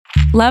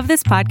Love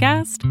this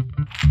podcast?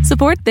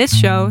 Support this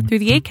show through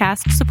the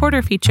Acast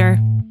supporter feature.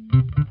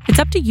 It's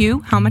up to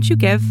you how much you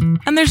give,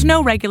 and there's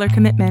no regular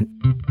commitment.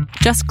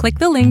 Just click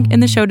the link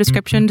in the show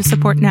description to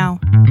support now.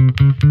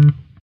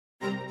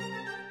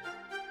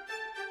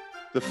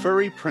 The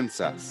Furry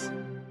Princess,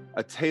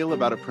 a tale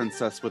about a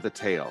princess with a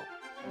tail.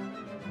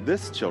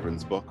 This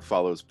children's book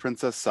follows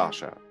Princess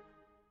Sasha,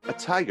 a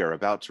tiger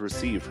about to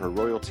receive her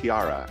royal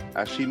tiara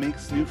as she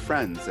makes new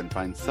friends and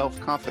finds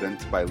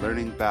self-confidence by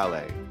learning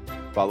ballet.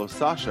 Follow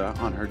Sasha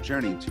on her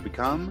journey to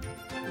become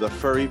the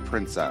Furry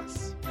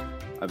Princess.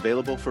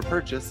 Available for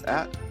purchase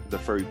at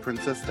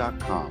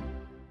thefurryprincess.com.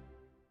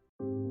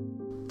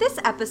 This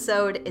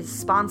episode is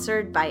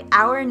sponsored by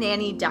Our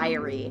Nanny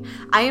Diary.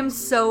 I am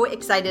so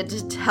excited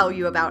to tell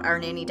you about Our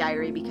Nanny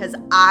Diary because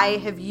I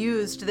have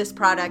used this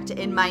product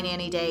in my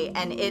nanny day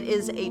and it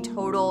is a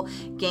total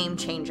game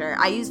changer.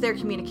 I use their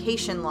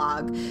communication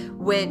log,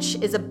 which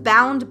is a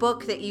bound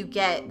book that you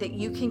get that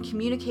you can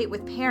communicate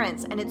with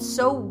parents, and it's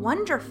so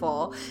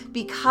wonderful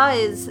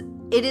because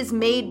it is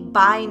made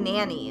by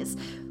nannies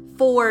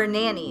for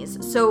nannies.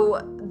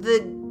 So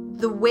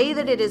the way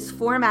that it is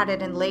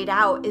formatted and laid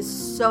out is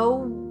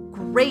so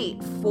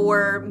great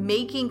for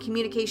making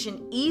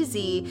communication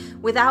easy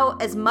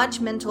without as much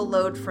mental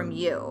load from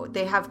you.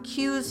 They have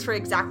cues for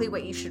exactly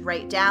what you should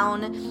write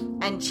down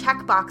and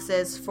check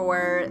boxes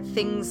for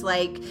things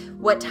like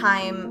what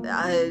time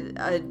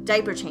a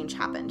diaper change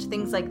happened,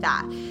 things like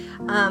that.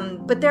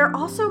 But they're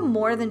also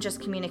more than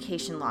just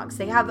communication logs.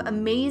 They have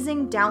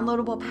amazing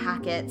downloadable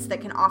packets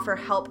that can offer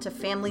help to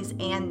families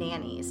and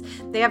nannies.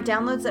 They have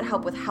downloads that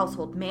help with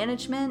household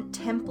management,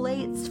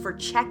 templates for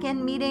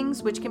check-in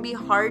meetings, which can be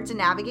hard to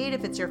navigate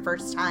if it's your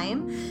first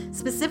time,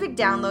 specific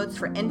downloads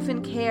for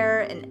infant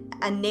care, and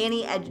a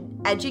nanny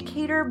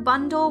educator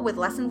bundle with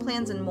lesson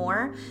plans and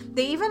more.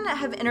 They even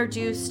have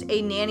introduced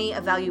a nanny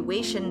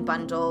evaluation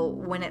bundle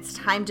when it's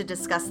time to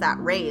discuss that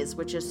raise,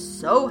 which is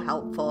so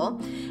helpful.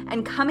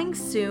 And coming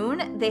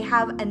soon, they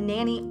have a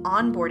nanny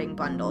onboarding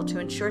bundle to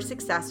ensure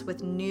success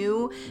with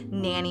new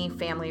nanny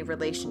family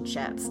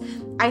relationships.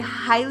 I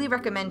highly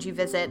recommend you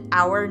visit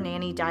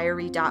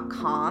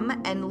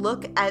ournannydiary.com and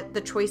look at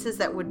the choices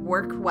that would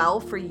work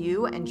well for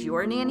you and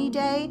your nanny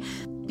day.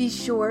 Be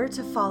sure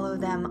to follow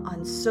them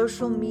on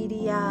social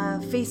media,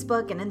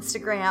 Facebook and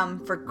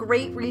Instagram for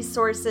great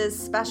resources,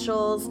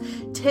 specials,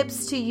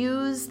 tips to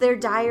use their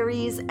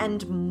diaries,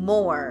 and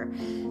more.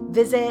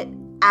 Visit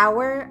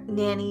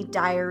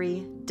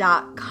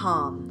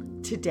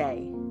ournannydiary.com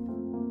today.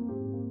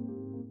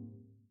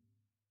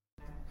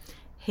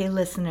 Hey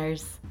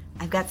listeners,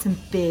 I've got some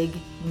big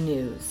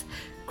news.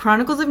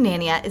 Chronicles of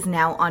Nania is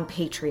now on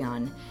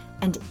Patreon,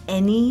 and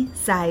any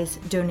size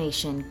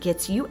donation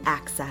gets you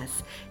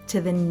access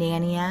to the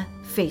Nania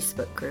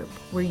Facebook group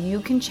where you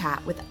can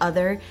chat with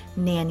other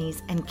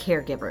nannies and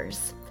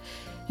caregivers.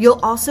 You'll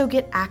also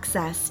get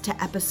access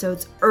to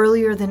episodes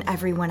earlier than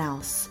everyone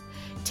else.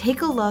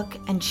 Take a look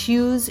and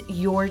choose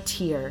your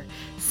tier.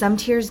 Some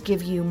tiers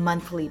give you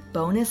monthly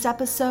bonus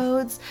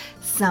episodes.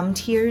 Some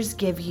tiers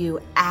give you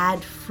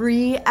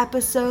ad-free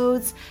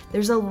episodes.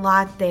 There's a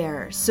lot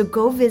there. So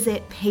go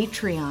visit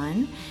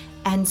Patreon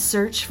and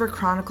search for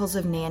Chronicles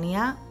of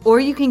Nania, or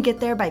you can get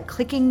there by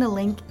clicking the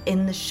link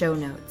in the show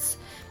notes.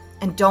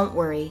 And don't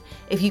worry,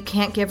 if you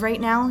can't give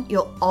right now,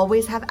 you'll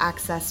always have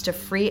access to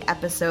free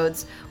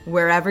episodes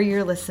wherever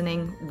you're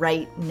listening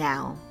right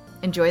now.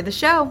 Enjoy the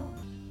show!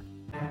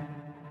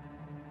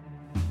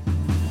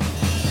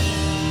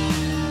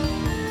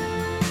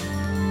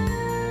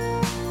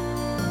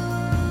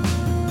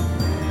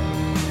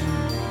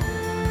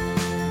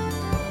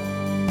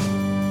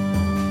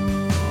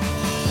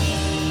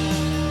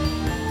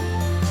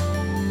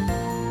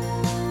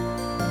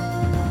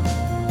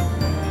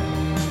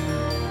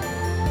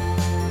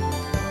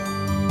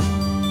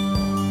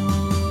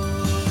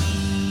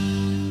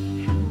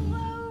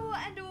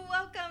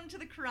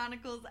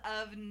 Chronicles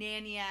of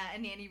Nania, a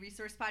nanny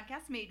resource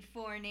podcast made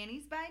for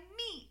nannies by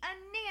me, a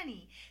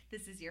nanny.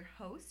 This is your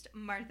host,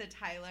 Martha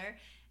Tyler,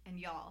 and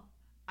y'all,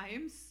 I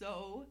am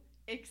so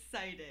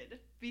excited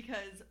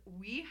because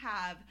we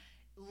have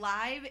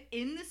live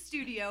in the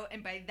studio,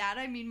 and by that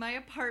I mean my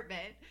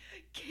apartment,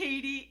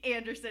 Katie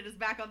Anderson is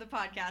back on the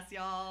podcast,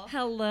 y'all.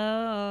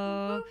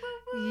 Hello. Woo,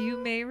 woo, woo. You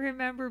may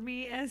remember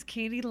me as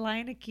Katie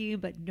Leineke,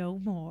 but no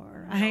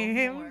more. I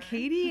am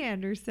Katie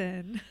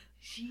Anderson.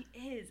 She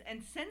is.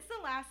 And since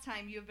the last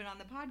time you have been on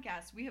the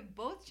podcast, we have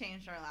both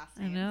changed our last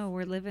names. I know.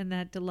 We're living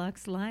that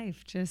deluxe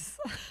life. Just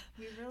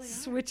we really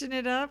switching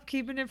it up,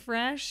 keeping it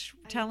fresh,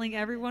 telling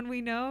everyone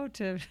we know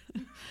to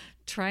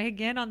try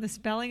again on the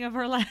spelling of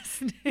our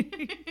last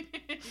name.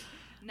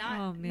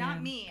 Not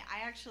me.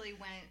 I actually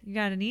went. You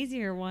got an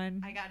easier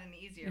one. I got an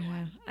easier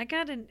one.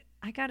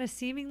 I got a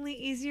seemingly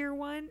easier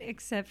one,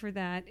 except for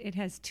that it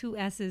has 2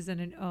 S's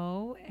and an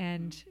O,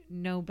 and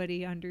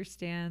nobody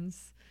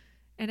understands.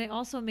 And I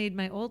also made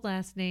my old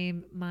last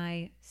name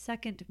my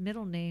second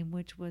middle name,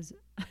 which was,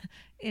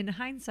 in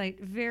hindsight,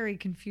 very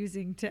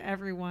confusing to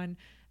everyone.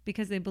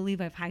 because they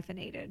believe I've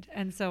hyphenated.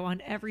 And so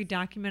on every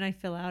document I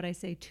fill out, I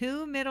say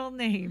 2 middle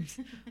names,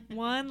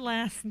 1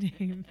 last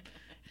name.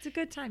 It's a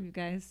good time, you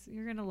guys.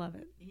 You're going to love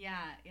it. Yeah.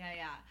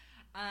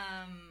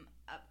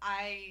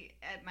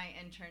 At my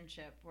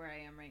internship where I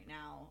am right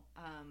now,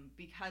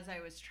 because I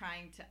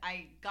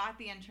got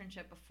the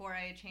internship before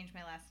I had changed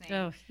my last name.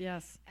 Oh,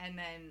 yes. And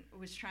then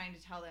was trying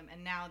to tell them,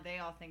 and now they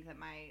all think that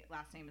my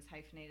last name is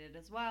hyphenated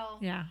as well.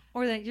 Yeah.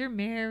 Or that you're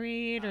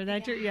married, or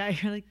that you're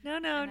like,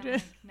 no,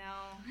 just. Like,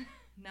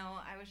 no,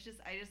 I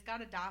just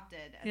got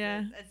adopted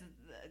as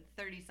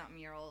a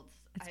 30-something-year-old.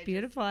 It's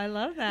beautiful. I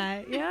love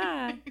that.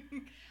 Yeah.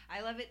 I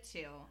love it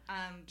too.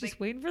 Just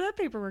waiting for that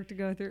paperwork to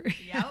go through.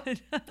 Yep.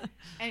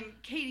 And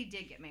Katie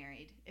did get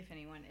married, if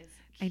anyone is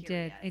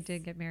curious. I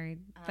did get married.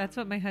 That's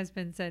what my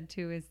husband said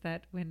too, is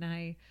that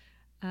when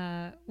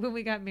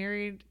we got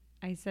married,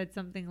 I said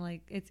something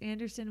like, it's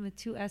Anderson with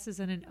 2 S's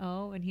and an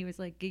O. And he was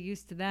like, get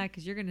used to that,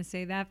 because you're going to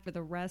say that for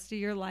the rest of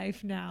your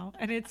life now.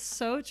 And it's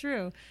so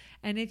true.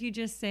 And if you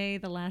just say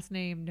the last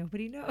name,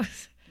 nobody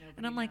knows.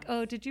 And I'm like,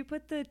 oh, did you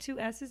put the 2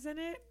 S's in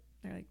it?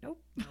 They're like,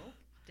 nope.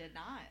 Did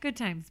not. Good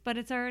times, but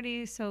it's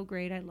already so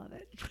great. I love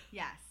it.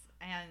 Yes,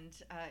 and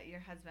your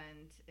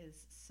husband is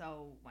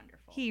so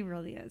wonderful. He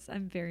really is.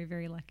 I'm very,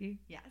 very lucky.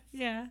 Yes.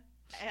 Yeah.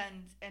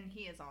 And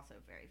he is also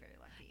very, very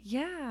lucky.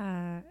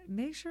 Yeah.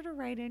 Make sure to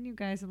write in, you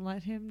guys, and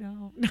let him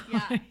know.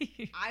 Yeah.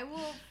 I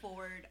will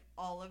forward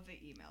all of the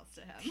emails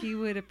to him. He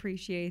would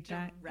appreciate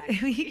that.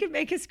 Directly. He can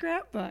make a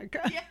scrapbook.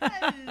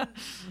 Yes.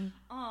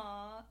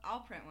 Aw, I'll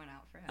print one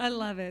out for him. I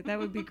love it. That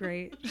would be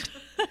great.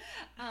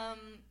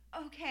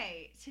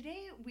 Okay,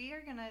 today we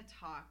are going to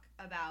talk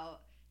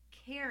about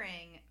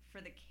caring for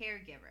the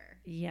caregiver.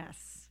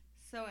 Yes.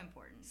 So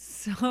important.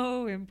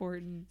 So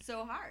important.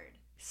 So hard.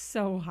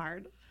 So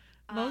hard.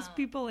 Most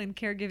people in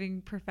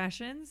caregiving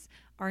professions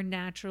are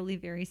naturally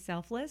very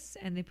selfless,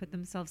 and they put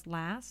themselves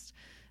last.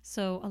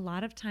 So a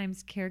lot of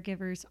times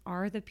caregivers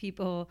are the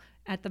people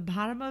at the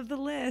bottom of the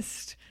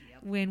list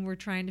when we're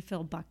trying to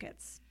fill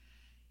buckets.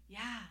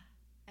 Yeah.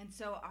 And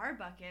so our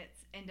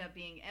buckets end up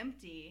being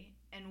empty.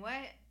 And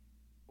what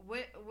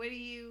do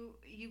you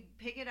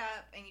pick it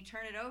up and you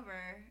turn it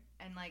over,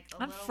 and like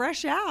I'm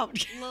fresh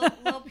out.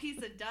 little piece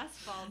of dust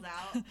falls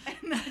out,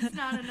 and that's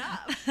not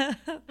enough.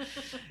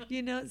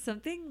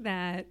 Something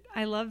that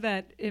I love,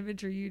 that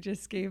imagery you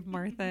just gave,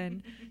 Martha,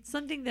 and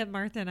something that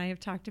Martha and I have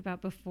talked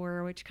about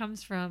before, which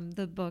comes from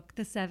the book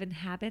The 7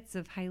 Habits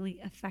of Highly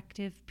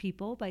Effective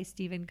People by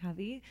Stephen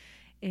Covey,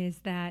 is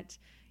that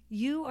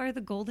you are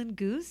the golden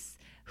goose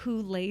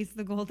who lays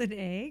the golden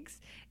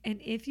eggs. And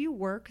if you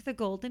work the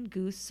golden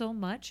goose so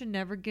much and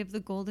never give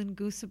the golden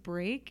goose a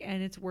break,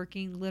 and it's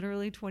working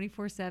literally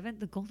 24/7,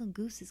 the golden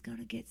goose is going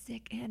to get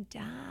sick and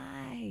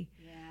die.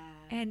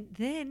 Yeah. And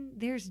then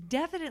there's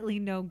definitely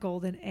no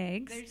golden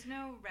eggs. There's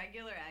no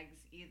regular eggs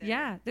either.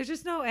 Yeah, there's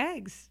just no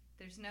eggs.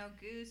 There's no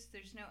goose,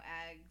 there's no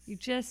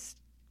eggs.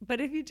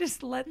 But if you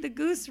just let the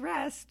goose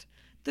rest,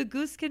 the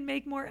goose can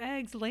make more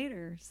eggs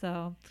later.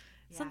 So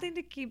something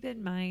to keep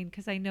in mind,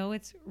 because I know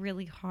it's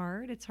really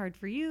hard. It's hard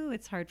for you.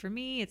 It's hard for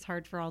me. It's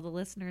hard for all the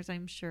listeners,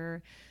 I'm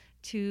sure,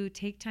 to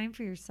take time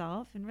for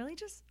yourself and really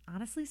just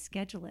honestly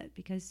schedule it,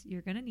 because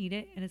you're going to need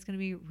it, and it's going to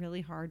be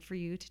really hard for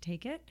you to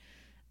take it.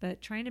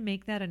 But trying to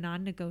make that a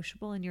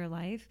non-negotiable in your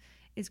life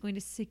is going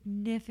to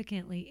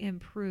significantly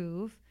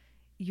improve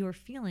your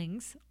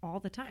feelings all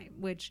the time,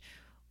 which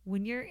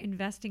when you're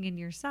investing in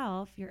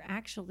yourself, you're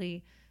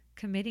actually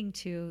committing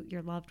to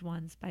your loved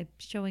ones by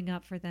showing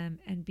up for them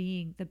and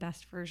being the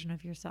best version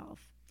of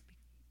yourself.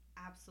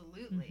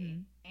 Absolutely.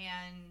 Mm-hmm.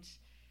 And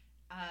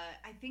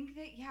I think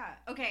that,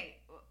 okay,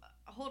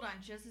 hold on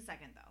just a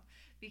second though,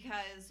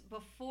 because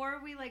before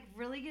we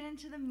really get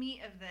into the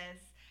meat of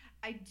this,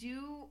 I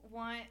do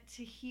want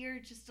to hear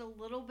just a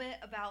little bit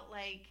about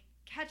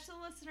catch the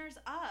listeners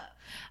up.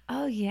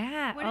 Oh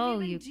yeah. What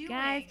have you been doing?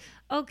 Guys.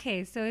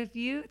 Okay, so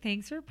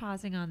thanks for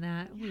pausing on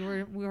that. Yeah. We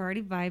were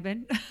already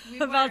vibing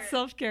about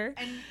self-care.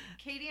 And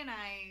Katie and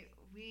I,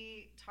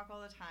 we talk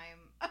all the time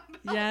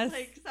about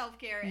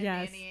self-care and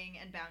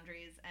nannying and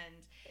boundaries, and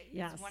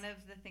it's one of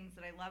the things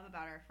that I love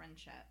about our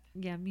friendship.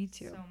 Yeah, me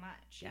too. So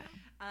much. Yeah.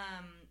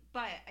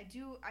 But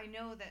I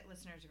know that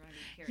listeners are going to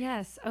be curious.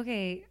 Yes.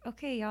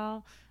 Okay,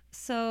 y'all.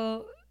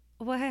 So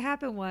what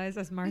happened was,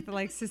 as Martha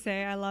likes to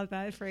say, I love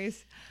that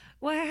phrase.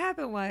 What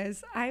happened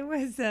was I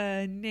was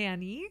a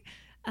nanny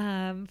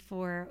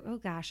for,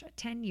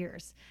 10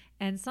 years.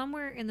 And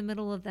somewhere in the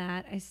middle of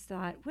that, I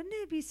thought, wouldn't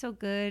it be so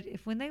good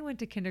if when they went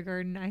to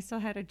kindergarten, I still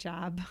had a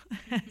job?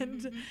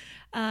 And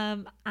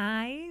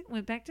I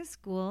went back to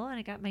school and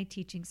I got my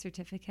teaching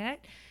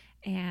certificate.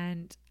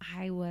 And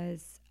I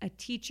was a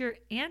teacher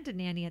and a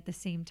nanny at the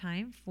same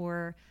time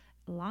for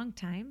a long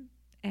time.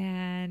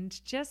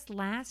 And just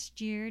last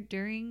year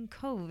during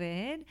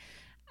COVID,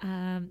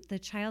 the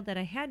child that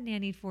I had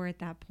nannied for at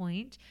that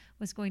point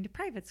was going to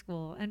private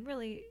school. And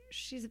really,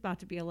 she's about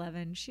to be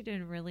 11. She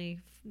didn't really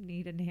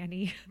need a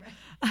nanny.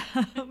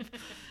 Right.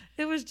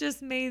 It was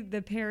just made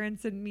the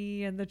parents and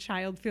me and the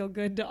child feel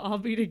good to all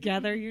be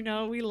together.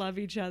 We love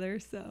each other.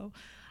 So,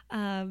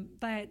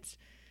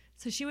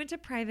 So she went to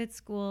private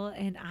school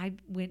and I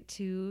went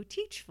to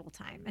teach full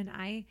time. And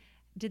I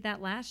did that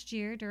last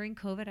year during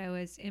COVID. I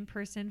was in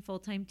person,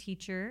 full-time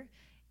teacher,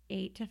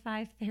 8 to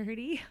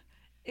 5:30.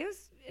 It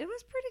was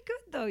pretty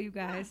good though, you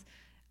guys.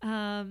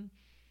 Yeah.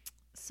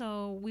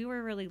 So we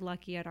were really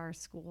lucky at our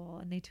school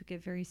and they took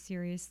it very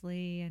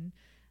seriously, and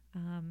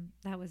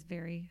that was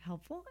very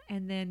helpful.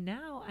 And then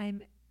now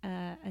I'm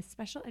a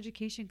special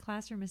education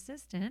classroom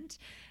assistant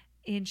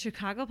in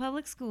Chicago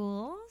Public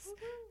Schools.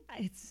 Mm-hmm.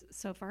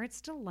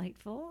 It's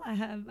delightful.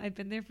 I've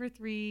been there for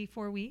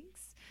 3-4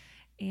 weeks,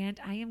 and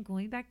I am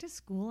going back to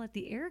school at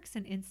the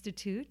Erickson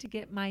Institute to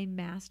get my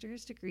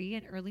master's degree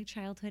in early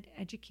childhood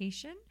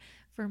education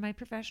for my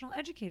professional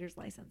educator's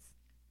license.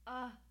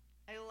 I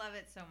love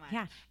it so much.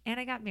 Yeah, and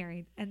I got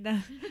married, and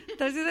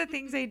those are the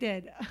things I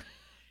did.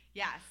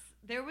 Yes.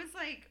 There was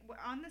like,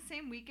 on the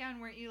same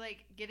weekend, weren't you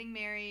like getting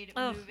married,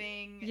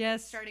 moving,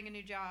 yes, starting a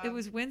new job? It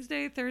was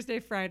Wednesday, Thursday,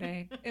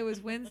 Friday. It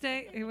was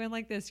Wednesday. It went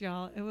like this,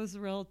 y'all. It was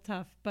real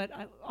tough, but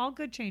all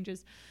good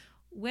changes.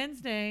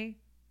 Wednesday,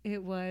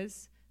 it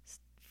was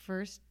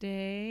first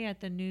day at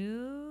the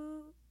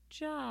new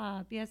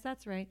job. Yes,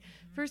 that's right.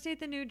 Mm-hmm. First day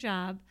at the new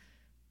job.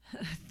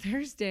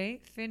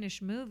 Thursday,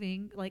 finish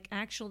moving, like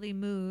actually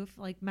move,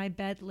 like my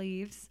bed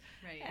leaves.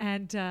 Right.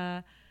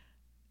 And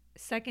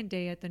second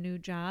day at the new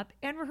job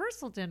and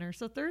rehearsal dinner.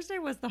 So Thursday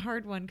was the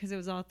hard one because it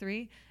was all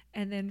three.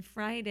 And then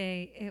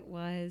Friday, it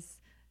was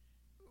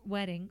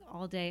wedding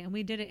all day. And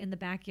we did it in the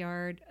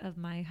backyard of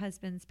my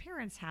husband's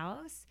parents'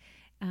 house.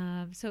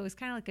 So it was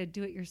kind of like a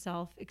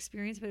do-it-yourself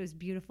experience, but it was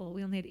beautiful.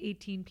 We only had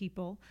 18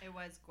 people. It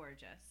was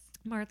gorgeous.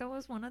 Martha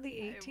was one of the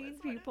 18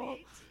 people.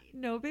 18.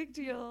 No big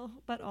deal,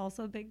 but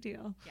also a big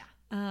deal.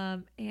 Yeah.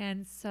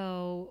 And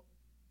so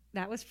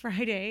that was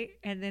Friday.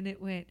 And then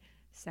it went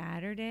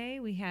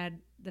Saturday. We had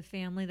the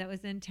family that was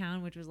in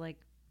town, which was like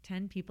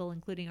 10 people,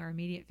 including our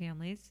immediate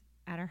families,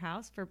 at our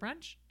house for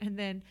brunch. And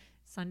then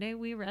Sunday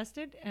we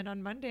rested. And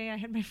on Monday, I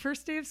had my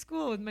first day of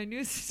school with my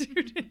new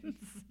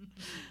students.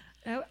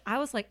 I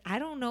was like, I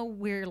don't know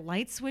where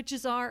light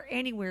switches are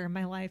anywhere in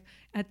my life.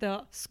 At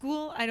the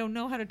school, I don't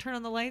know how to turn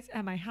on the lights.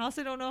 At my house,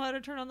 I don't know how to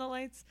turn on the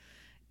lights.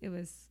 It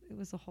was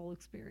a whole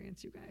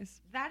experience, you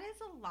guys. That is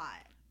a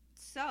lot.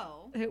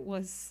 So it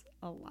was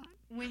a lot.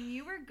 When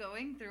you were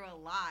going through a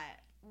lot,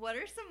 what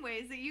are some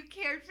ways that you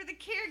cared for the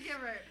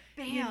caregiver?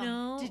 Bam. You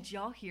know, did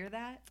y'all hear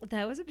that?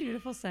 That was a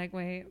beautiful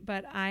segue,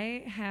 but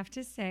I have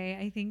to say,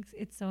 I think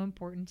it's so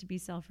important to be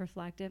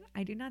self-reflective.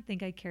 I do not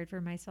think I cared for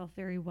myself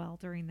very well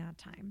during that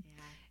time.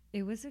 Yeah.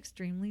 It was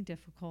extremely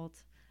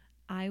difficult.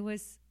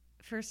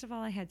 First of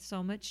all, I had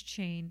so much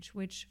change,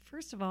 which,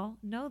 first of all,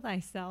 know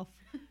thyself.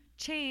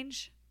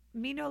 Change.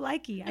 Me no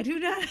likey. I do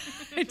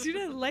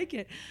not like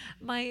it.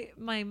 My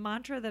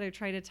mantra that I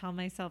try to tell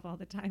myself all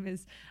the time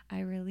is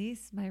I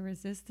release my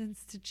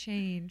resistance to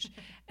change.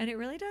 And it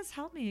really does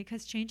help me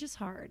because change is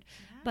hard.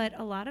 Yeah. But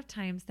a lot of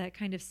times that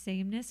kind of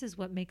sameness is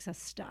what makes us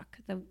stuck.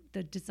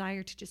 The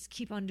desire to just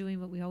keep on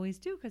doing what we always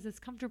do because it's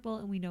comfortable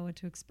and we know what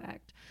to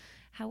expect.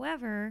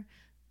 However,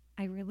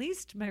 I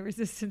released my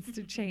resistance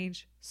to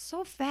change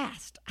so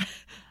fast.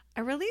 I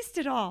released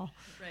it all.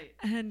 Right.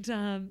 And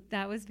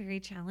that was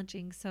very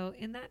challenging. So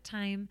in that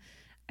time,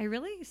 I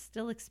really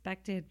still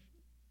expected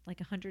like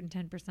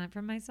 110%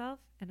 from myself.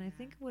 And I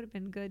think it would have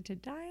been good to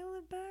dial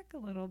it back a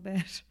little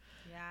bit.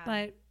 Yeah.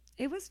 But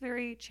it was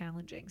very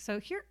challenging. So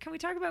here, can we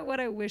talk about what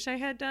I wish I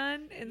had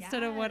done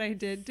instead of what I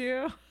did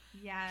do?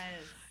 Yes.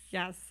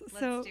 Yes. Let's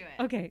do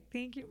it. Okay.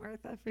 Thank you,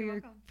 Martha,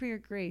 for your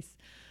grace.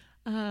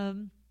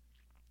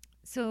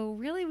 So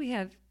really we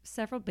have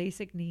several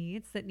basic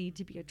needs that need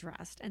to be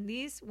addressed. And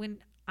these, when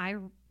I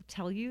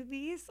tell you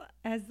these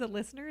as the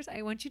listeners,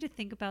 I want you to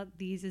think about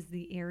these as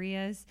the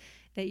areas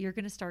that you're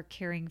going to start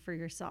caring for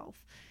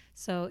yourself.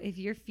 So if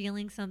you're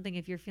feeling something,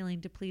 if you're feeling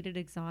depleted,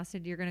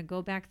 exhausted, you're going to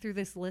go back through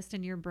this list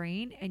in your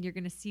brain and you're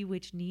going to see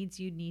which needs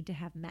you need to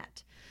have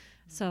met.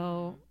 Mm-hmm.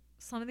 So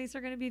some of these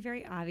are going to be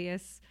very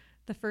obvious.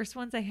 The first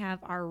ones I have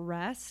are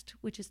rest,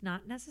 which is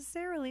not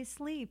necessarily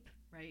sleep,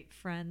 right,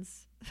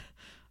 friends.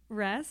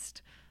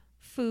 Rest,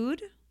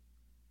 food,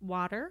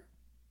 water,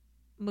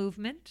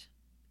 movement,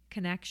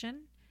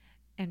 connection,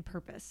 and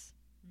purpose.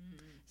 Mm.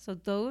 So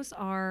those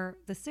are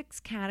the 6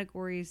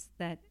 categories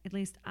that at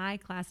least I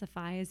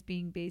classify as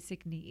being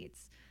basic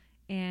needs.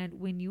 And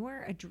when you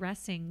are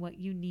addressing what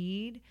you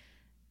need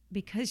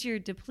because you're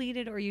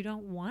depleted or you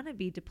don't want to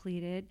be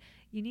depleted,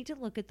 you need to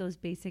look at those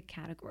basic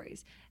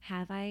categories.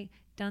 Have I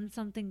done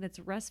something that's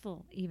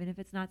restful, even if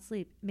it's not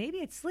sleep? Maybe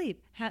it's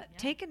sleep.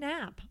 Take a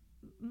nap.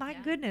 My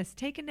goodness,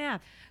 take a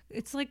nap.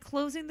 It's like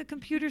closing the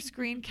computer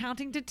screen,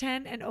 counting to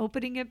 10 and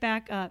opening it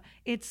back up.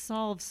 It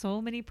solves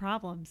so many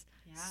problems.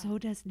 Yeah. So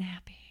does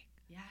napping.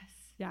 Yes.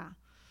 Yeah.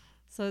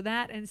 So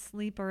that and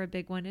sleep are a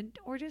big one.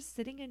 Or just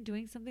sitting and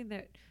doing something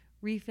that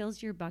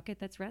refills your bucket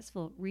that's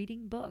restful.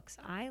 Reading books.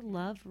 I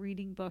love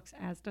reading books,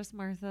 as does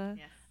Martha.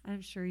 Yes. I'm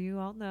sure you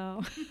all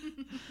know.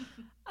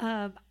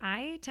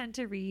 I tend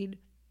to read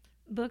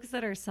books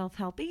that are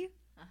self-helpy.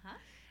 Uh-huh.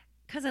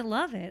 Because I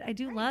love it. I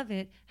do love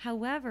it.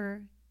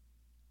 However,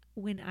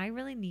 when I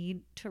really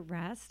need to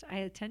rest,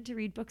 I tend to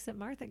read books that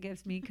Martha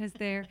gives me because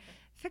they're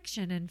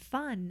fiction and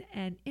fun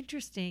and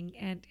interesting,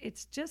 and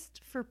it's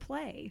just for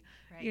play.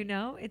 Right. You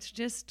know, it's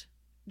just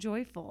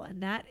joyful,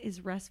 and that is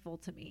restful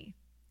to me.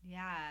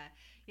 Yeah.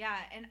 Yeah.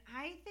 And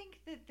I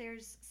think that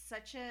there's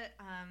such an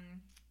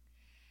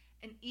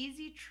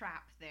easy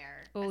trap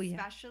there. Oh, yeah.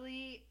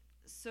 Especially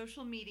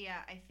social media,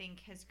 I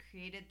think, has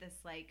created this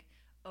like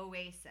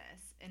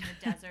oasis in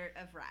the desert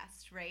of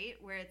rest, right?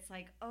 Where it's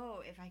like,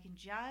 oh, if I can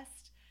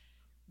just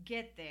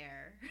get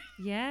there,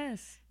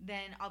 Yes.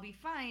 then I'll be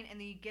fine. And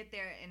then you get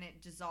there and it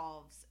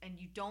dissolves and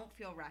you don't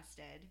feel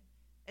rested.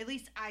 At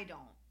least I don't.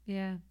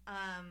 Yeah.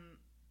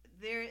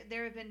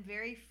 There have been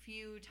very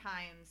few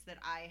times that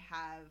I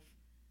have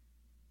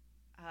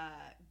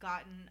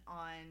gotten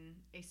on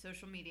a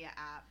social media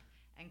app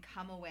and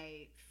come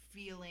away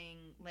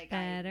feeling like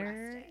I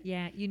Better. rested.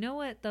 Yeah. You know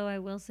what, though, I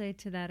will say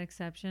to that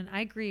exception,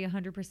 I agree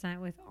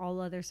 100% with all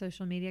other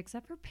social media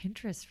except for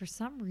Pinterest. For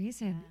some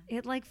reason,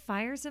 it like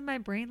fires in my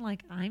brain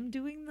like I'm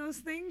doing those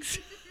things.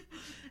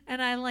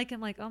 And I'm like,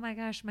 oh my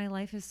gosh, my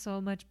life is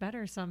so much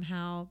better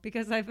somehow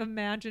because I've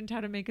imagined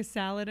how to make a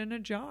salad in a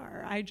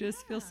jar. I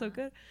just feel so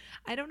good.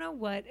 I don't know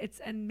what it's,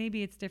 and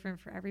maybe it's different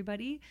for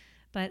everybody,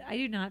 but I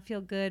do not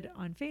feel good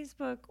on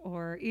Facebook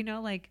or, you know,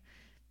 like,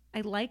 I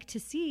like to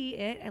see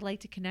it. I like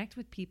to connect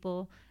with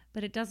people,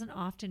 but it doesn't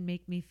often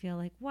make me feel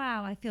like,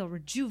 wow, I feel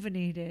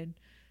rejuvenated.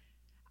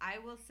 I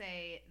will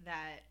say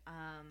that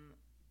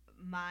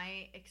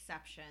my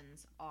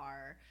exceptions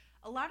are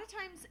a lot of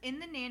times in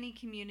the nanny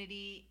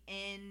community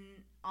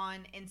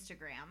on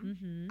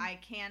Instagram. I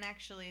can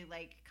actually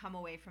like come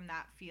away from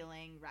that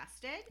feeling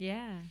rested.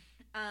 Yeah.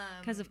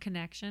 Because of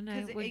connection,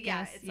 I would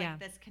guess. It's like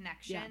this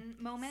connection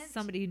moment.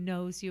 Somebody who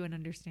knows you and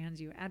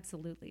understands you.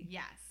 Absolutely.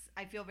 Yes.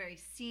 I feel very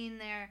seen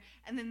there.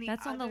 And then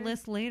That's on the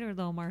list later,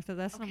 though, Martha.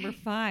 That's number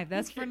 5.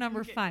 That's for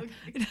number 5.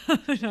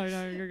 Okay. No,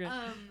 you're good.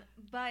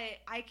 But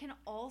I can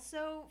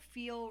also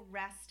feel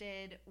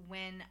rested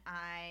when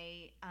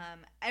I,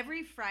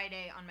 every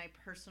Friday on my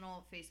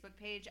personal Facebook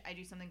page, I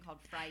do something called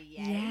Friday.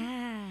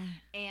 Yeah.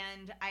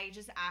 And I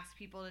just ask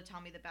people to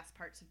tell me the best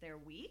parts of their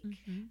week.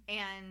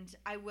 And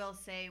I will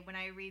say when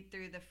I read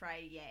through the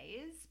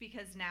Fridays,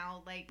 because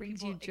now like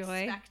brings people you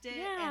joy. Expect it.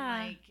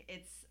 And like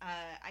it's,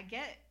 I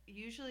get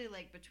usually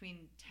like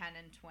between 10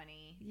 and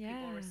 20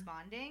 people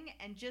responding.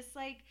 And just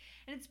like,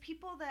 and it's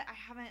people that I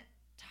haven't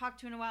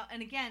talked to in a while,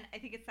 and again I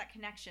think it's that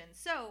connection.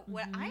 So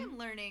what I am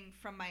learning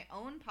from my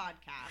own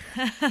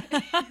podcast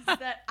is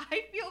that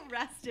I feel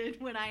rested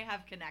when I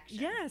have connection.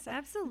 Yes,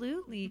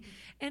 absolutely.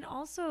 And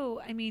also,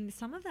 I mean,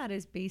 some of that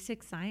is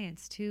basic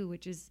science too,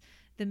 which is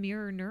the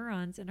mirror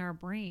neurons in our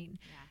brain.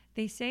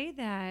 They say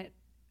that,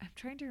 I'm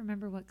trying to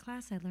remember what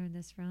class I learned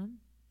this from.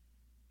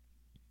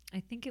 I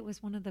think it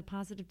was one of the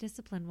positive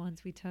discipline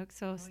ones we took,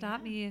 so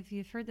stop me if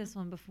you've heard this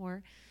one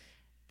before.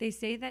 They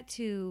say that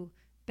to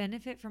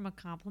benefit from a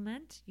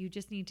compliment, you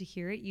just need to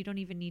hear it. You don't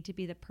even need to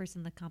be the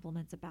person the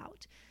compliment's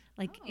about.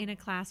 Like in a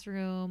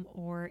classroom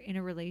or in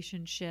a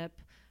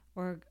relationship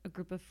or a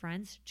group of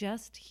friends,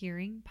 just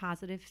hearing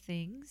positive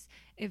things,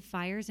 it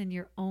fires in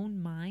your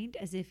own mind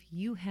as if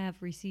you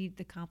have received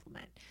the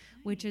compliment,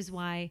 which is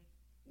why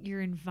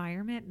your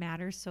environment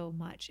matters so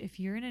much.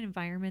 If you're in an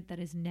environment that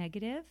is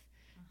negative,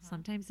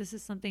 sometimes this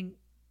is something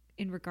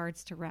in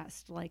regards to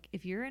rest. Like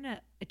if you're in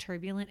a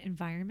turbulent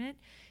environment,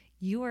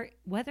 you are,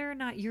 whether or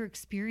not you're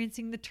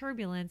experiencing the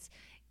turbulence,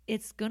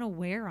 it's going to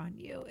wear on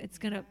you. It's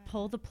going to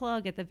pull the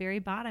plug at the very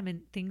bottom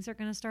and things are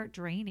going to start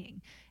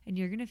draining and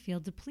you're going to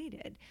feel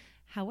depleted.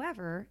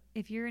 However,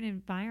 if you're in an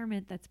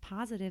environment that's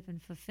positive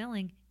and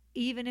fulfilling,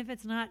 even if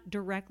it's not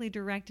directly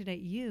directed at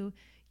you,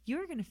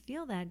 you're going to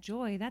feel that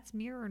joy. That's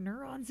mirror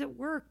neurons at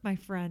work, my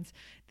friends.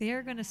 They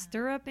are going to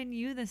stir up in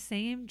you the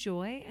same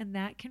joy, and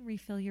that can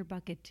refill your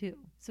bucket too.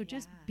 So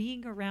just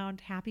being around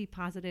happy,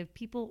 positive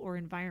people or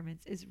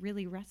environments is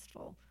really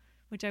restful,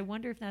 which I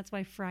wonder if that's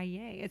why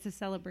Friday, it's a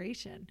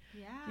celebration.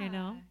 Yeah. You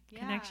know,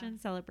 connection,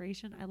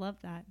 celebration. I love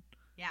that.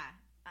 Yeah.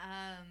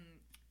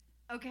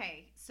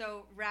 Okay.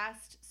 So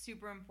rest,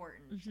 super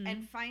important.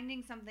 And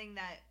finding something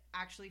that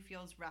actually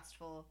feels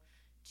restful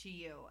to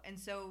you. And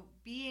so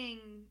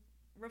being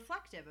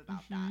reflective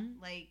about that.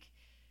 Like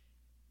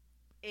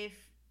if,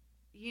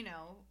 you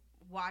know,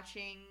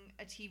 watching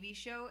a TV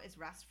show is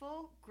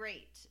restful,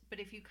 great. But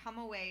if you come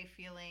away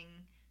feeling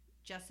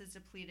just as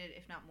depleted,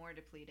 if not more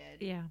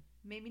depleted,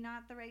 maybe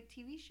not the right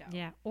TV show.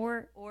 Yeah.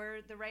 Or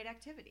the right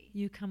activity.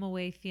 You come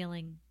away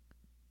feeling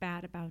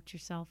bad about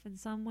yourself in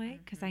some way.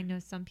 Because I know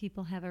some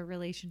people have a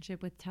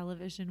relationship with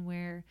television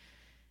where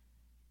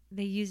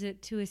they use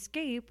it to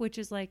escape, which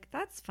is like,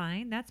 that's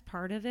fine. That's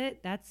part of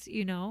it. That's,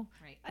 you know,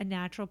 a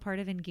natural part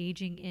of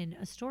engaging in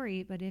a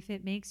story. But if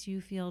it makes you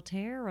feel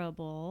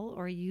terrible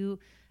or you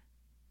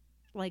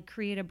like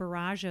create a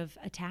barrage of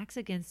attacks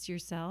against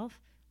yourself,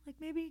 like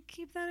maybe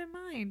keep that in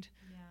mind.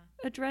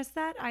 Address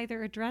that.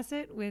 Either address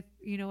it with,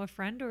 you know, a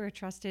friend or a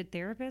trusted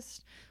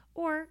therapist,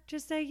 or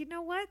just say, you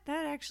know what,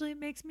 that actually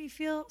makes me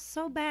feel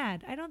so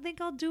bad. I don't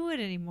think I'll do it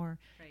anymore.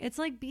 It's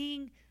like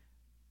being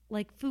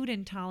like food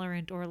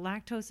intolerant or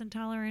lactose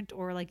intolerant,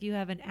 or like you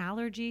have an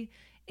allergy,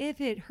 if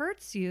it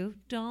hurts you,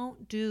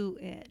 don't do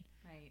it.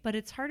 Right. But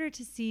it's harder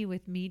to see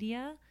with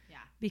media Yeah.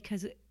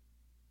 because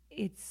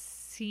it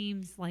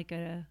seems like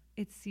a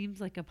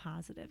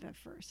positive at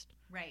first.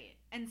 Right.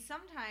 And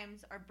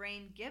sometimes our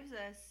brain gives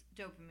us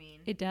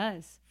dopamine It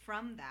does.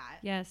 from that.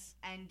 Yes.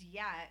 And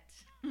yet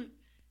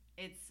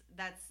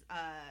that's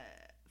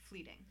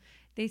fleeting.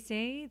 They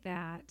say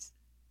that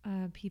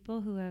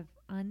people who have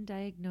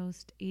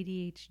undiagnosed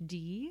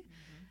ADHD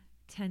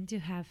tend to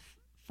have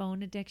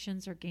phone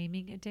addictions or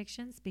gaming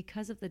addictions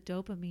because of the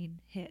dopamine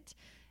hit.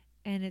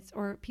 And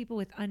or people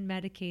with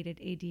unmedicated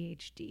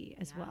ADHD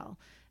as well,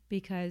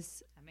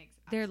 because That makes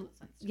they're, absolute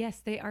sense.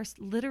 yes, they are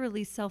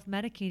literally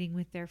self-medicating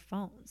with their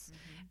phones.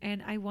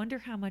 And I wonder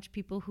how much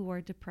people who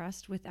are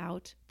depressed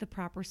without the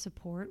proper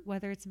support,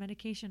 whether it's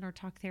medication or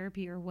talk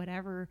therapy or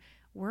whatever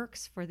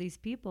works for these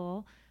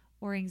people,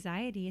 or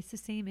anxiety, it's the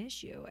same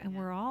issue. And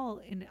we're all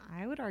in,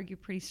 I would argue,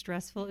 pretty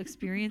stressful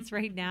experience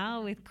right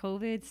now with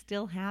COVID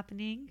still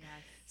happening. Yes.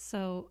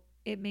 So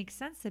it makes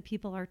sense that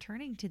people are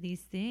turning to these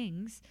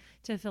things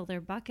to fill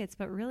their buckets,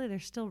 but really they're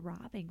still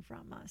robbing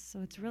from us. So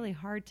it's really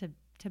hard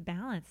to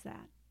balance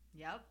that.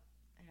 Yep,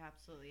 it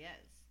absolutely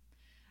is.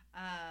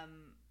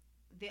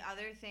 The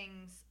other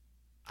things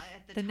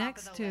at the top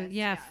next of the two,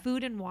 list,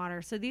 food and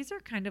water. So these are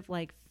kind of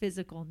like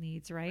physical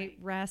needs, right?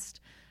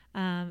 Rest,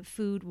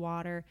 food,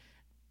 water.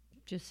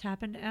 Just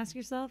happen to ask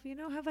yourself,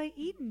 have I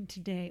eaten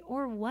today?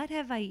 Or what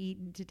have I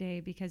eaten today?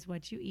 Because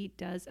what you eat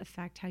does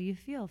affect how you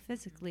feel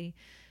physically.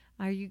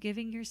 Are you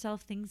giving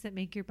yourself things that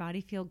make your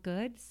body feel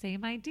good?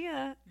 Same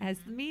idea as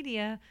the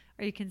media.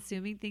 Are you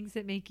consuming things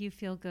that make you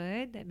feel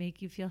good, that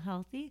make you feel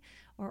healthy?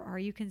 Or are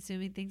you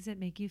consuming things that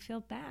make you feel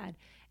bad?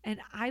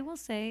 And I will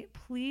say,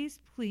 please,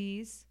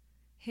 please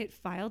hit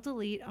file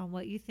delete on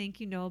what you think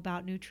you know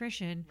about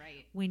nutrition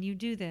when you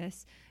do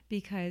this,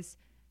 because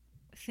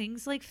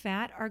things like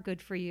fat are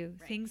good for you.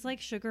 Right. Things like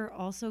sugar are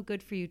also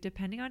good for you,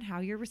 depending on how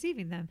you're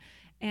receiving them.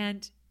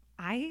 And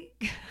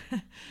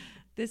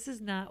this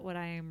is not what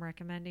I am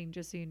recommending,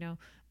 just so you know,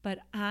 but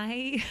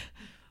I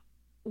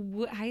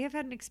have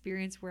had an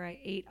experience where I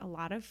ate a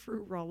lot of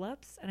fruit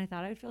roll-ups and I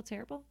thought I'd feel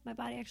terrible. My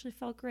body actually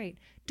felt great.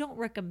 Don't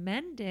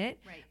recommend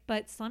it,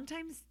 but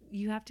sometimes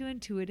you have to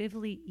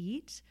intuitively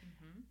eat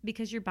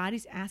because your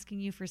body's asking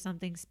you for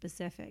something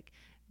specific.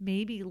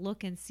 Maybe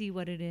look and see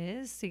what it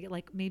is. See,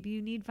 like maybe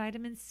you need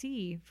vitamin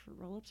C. Fruit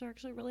roll-ups are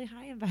actually really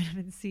high in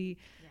vitamin C.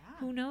 Yeah.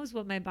 Who knows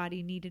what my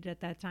body needed at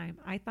that time?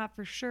 I thought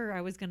for sure I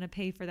was going to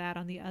pay for that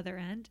on the other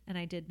end, and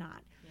I did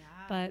not. Yeah.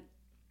 But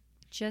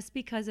just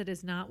because it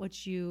is not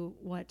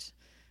what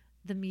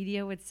the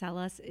media would sell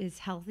us is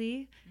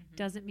healthy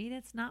doesn't mean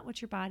it's not what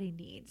your body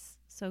needs.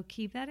 So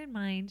keep that in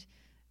mind.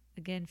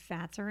 Again,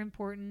 fats are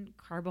important.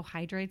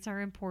 Carbohydrates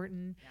are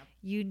important. Yep.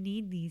 You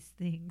need these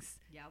things.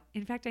 Yep.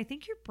 In fact, I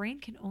think your brain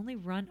can only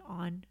run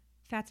on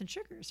fats and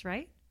sugars,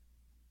 right?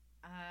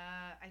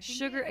 I think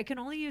Sugar, it can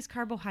only use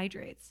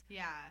carbohydrates.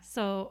 Yeah.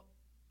 So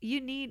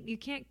you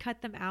can't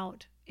cut them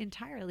out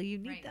entirely. You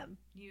need them.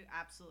 You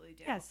absolutely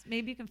do. Yes,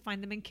 maybe you can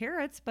find them in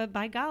carrots, but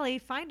by golly,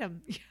 find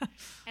them.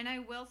 And I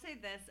will say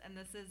this, and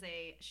this is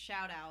a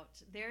shout out.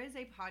 There is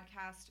a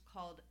podcast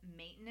called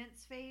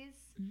Maintenance Phase.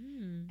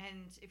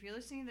 And if you're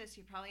listening to this,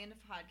 you're probably into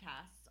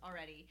podcasts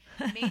already.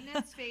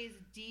 Maintenance Phase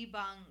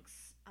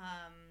debunks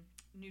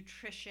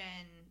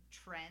nutrition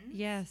trends.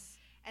 Yes.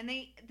 And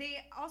they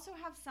also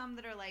have some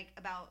that are like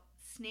about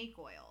snake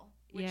oil,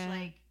 which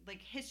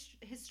like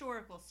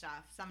historical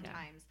stuff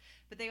sometimes.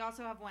 But they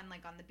also have one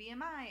like on the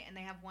BMI, and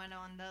they have one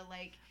on the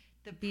like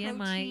the BMI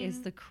protein.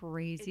 is the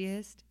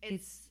craziest.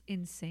 It's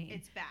insane.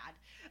 It's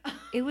bad.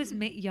 It was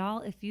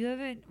y'all. If you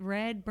haven't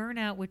read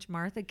Burnout, which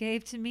Martha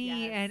gave to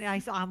me, Yes. and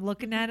I'm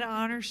looking at it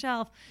on her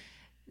shelf.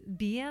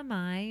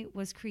 BMI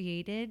was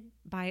created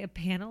by a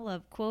panel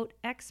of quote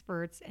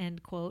experts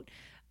end quote.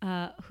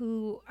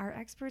 Who are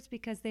experts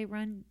because they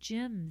run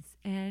gyms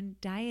and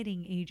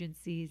dieting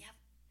agencies,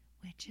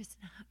 which is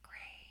not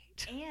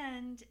great.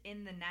 And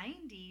in the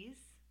 90s,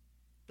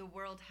 the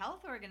World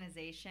Health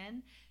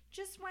Organization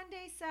just one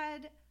day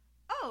said,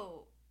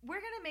 oh,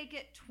 we're going to make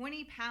it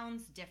 20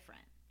 pounds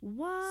different.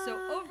 What? So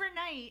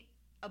overnight,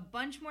 a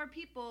bunch more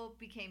people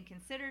became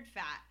considered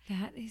fat.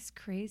 That is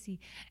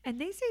crazy.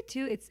 And they say,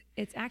 too,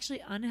 it's actually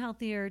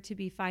unhealthier to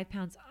be 5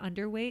 pounds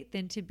underweight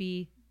than to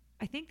be,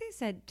 I think they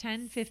said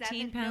 10,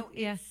 15 pounds. No,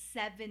 it's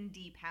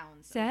 70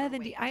 pounds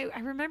 70. overweight. I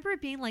remember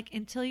it being like,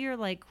 until you're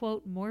like,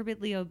 quote,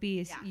 morbidly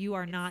obese, you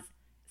are not.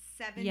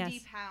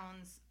 70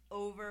 pounds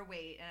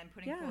overweight. And I'm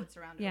putting quotes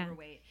around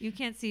overweight. You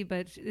can't see,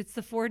 but it's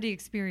the 4D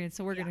experience.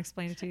 So we're going to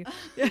explain it to you.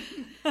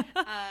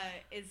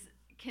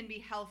 Can be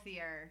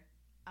healthier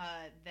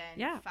than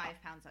 5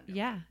 pounds underweight.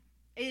 Yeah.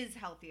 Is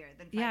healthier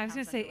than 5 pounds Yeah, I was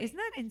going to say, underweight. isn't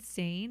that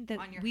insane that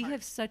we heart.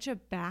 have such a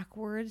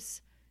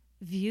backwards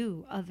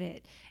view of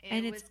it?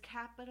 And it's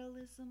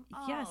capitalism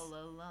yes, all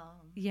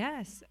along.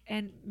 Yes.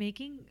 And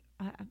making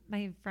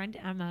my friend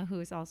Emma, who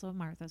is also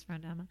Martha's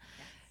friend Emma,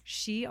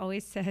 she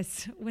always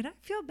says, when I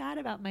feel bad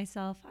about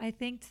myself, I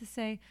think to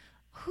say,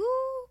 who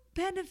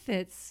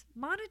benefits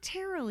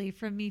monetarily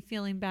from me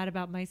feeling bad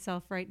about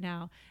myself right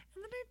now?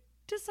 And then I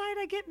decide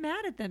I get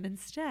mad at them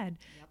instead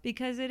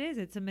because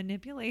it's a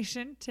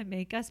manipulation to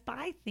make us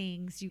buy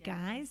things, you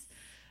guys.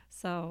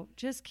 So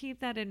just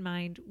keep that in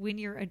mind when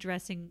you're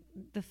addressing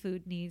the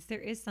food needs. There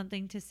is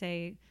something to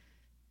say,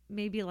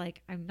 maybe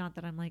like, I'm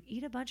like,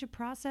 eat a bunch of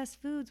processed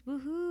foods,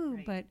 woohoo,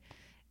 right. But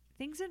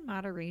things in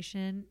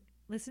moderation,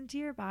 listen to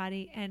your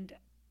body. And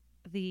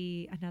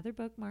another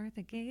book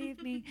Martha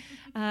gave me,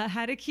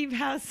 How to Keep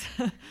House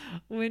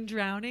When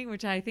Drowning,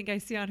 which I think I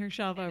see on her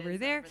shelf over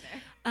there.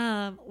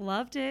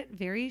 Loved it.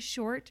 Very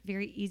short,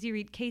 very easy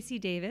read. Casey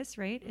Davis,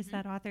 right? Is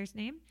that author's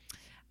name?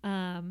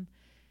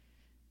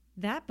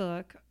 That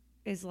book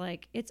is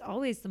like, it's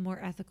always the more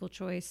ethical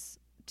choice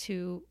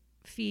to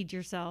feed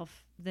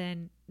yourself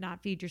than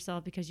not feed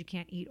yourself because you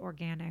can't eat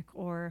organic,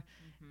 or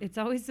it's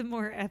always the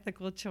more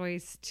ethical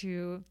choice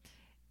to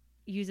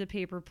use a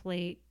paper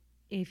plate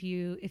if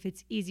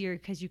it's easier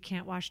because you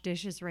can't wash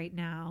dishes right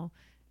now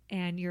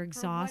and you're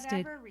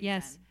exhausted.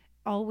 Yes,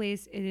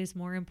 always it is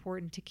more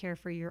important to care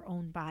for your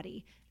own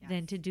body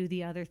than to do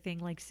the other thing,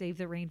 like save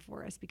the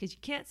rainforest, because you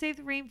can't save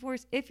the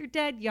rainforest if you're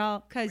dead,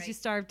 y'all, because you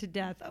starve to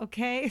death.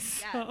 Okay.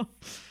 So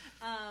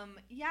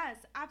yes,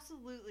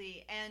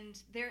 absolutely. And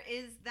there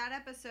is that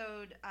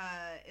episode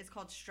is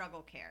called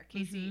Struggle Care.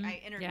 Casey, I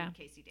interviewed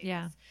Casey Davis.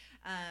 Yeah.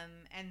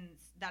 And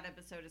that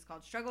episode is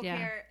called Struggle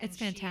Care. And it's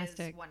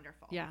fantastic. She is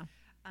wonderful. Yeah.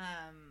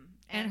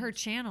 And her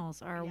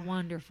channels are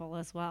wonderful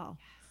as well.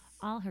 Yes.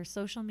 All her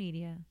social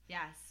media.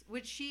 Yes,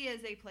 which she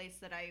is a place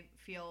that I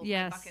feel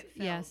my bucket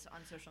fills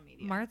on social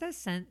media. Martha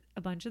sent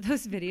a bunch of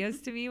those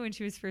videos to me when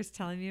she was first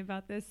telling me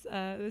about this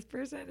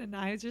person, and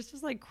I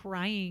was like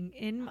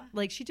crying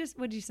like, she just,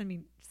 what did you send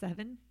me?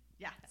 7?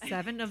 Yeah.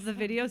 7 of the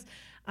videos.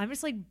 I'm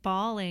just like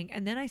bawling.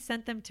 And then I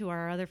sent them to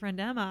our other friend,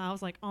 Emma. I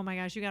was like, oh my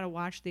gosh, you got to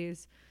watch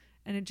these.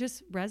 And it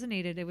just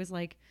resonated. It was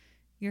like,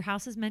 your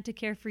house is meant to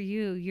care for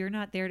you. You're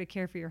not there to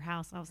care for your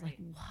house. I was like,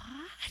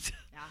 what?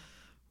 Yeah.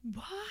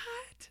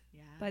 What?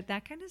 Yeah. But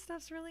that kind of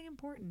stuff's really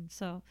important.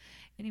 So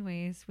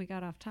anyways, we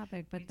got off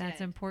topic, but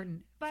that's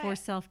important for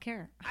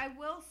self-care. I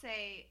will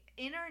say,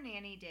 in our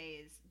nanny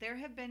days, there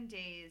have been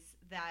days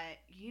that,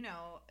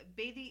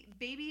 baby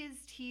is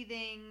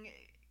teething,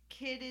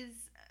 kid is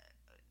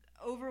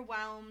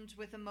overwhelmed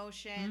with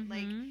emotion.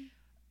 Like,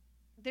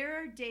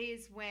 there are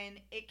days when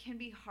it can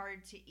be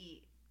hard to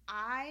eat.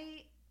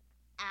 I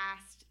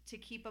asked to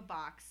keep a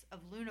box of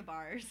Luna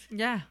bars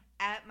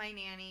at my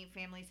nanny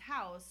family's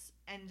house,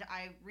 and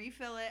I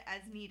refill it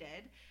as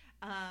needed.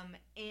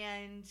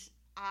 And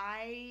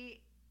I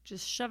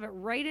just shove it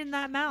right in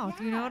that mouth.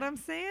 You know what I'm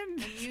saying?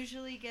 And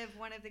usually give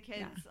one of the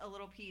kids a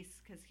little piece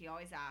because he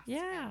always asks.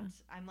 Yeah. And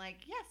I'm like,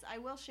 yes, I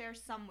will share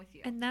some with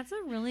you. And that's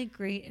a really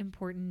great,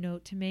 important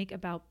note to make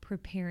about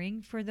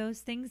preparing for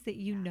those things that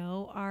you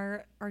know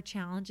are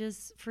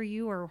challenges for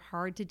you, or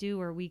hard to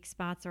do, or weak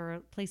spots,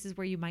 or places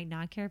where you might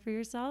not care for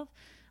yourself.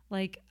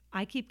 Like,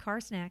 I keep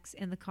car snacks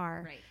in the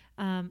car.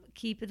 Right.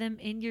 Keep them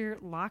in your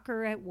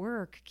locker at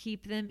work.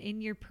 Keep them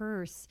in your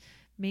purse.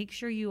 Make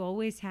sure you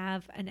always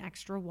have an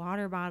extra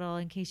water bottle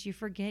in case you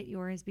forget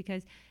yours,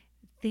 because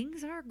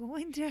things are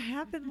going to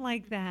happen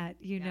like that,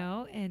 you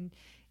know, and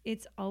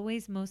it's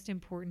always most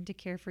important to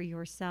care for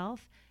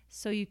yourself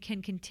so you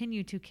can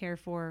continue to care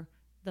for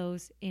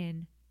those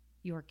in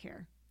your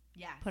care.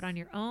 Yes. Put on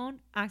your own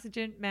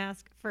oxygen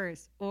mask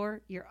first,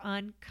 or you're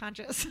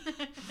unconscious.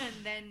 And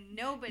then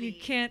nobody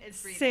you can't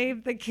is breathing.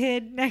 Save the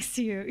kid next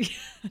to you.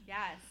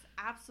 Yes,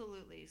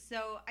 absolutely.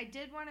 So I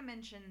did want to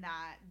mention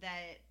that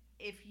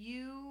if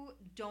you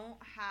don't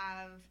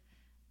have,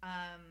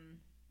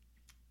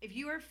 if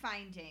you are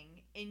finding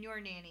in your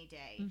nanny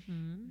day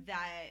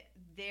that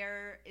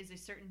there is a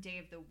certain day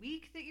of the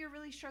week that you're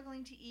really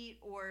struggling to eat,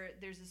 or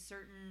there's a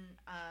certain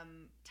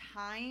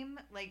time,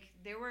 like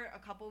there were a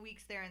couple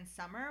weeks there in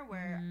summer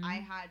where I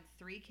had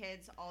 3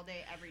 kids all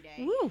day, every day.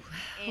 Woo,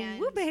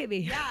 woo,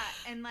 baby. Yeah,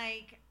 and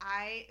like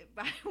I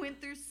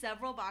went through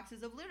several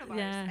boxes of Luna bars,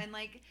 and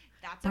like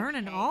that's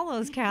burning all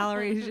those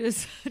calories,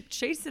 just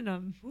chasing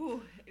them.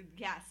 Ooh,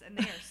 yes, and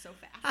they are so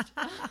fast.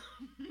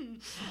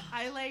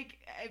 I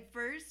at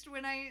first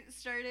when I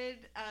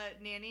started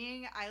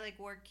nannying, I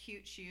wore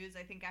cute shoes.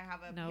 I think I have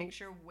a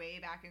picture way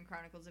back in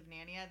Chronicles of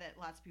Nania that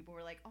lots of people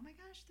were like, "Oh my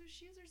gosh, those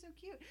shoes are so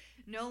cute."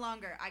 No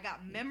longer. I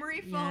got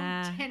memory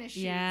foam tennis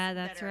shoes. Yeah,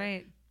 that's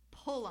right.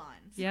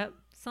 Pull-ons. Yep,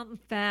 something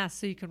fast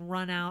so you can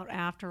run out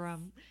after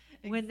them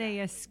when they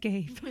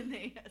escape. When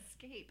they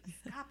escape,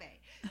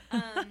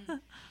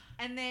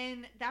 and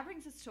then that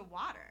brings us to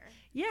water.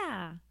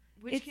 Yeah.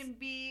 Which can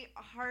be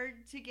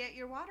hard to get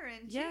your water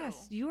in, too.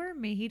 Yes, you are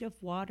made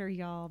of water,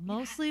 y'all.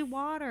 Mostly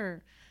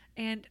water.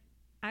 And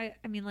I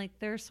mean,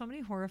 there are so many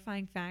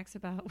horrifying facts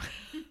about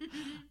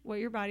what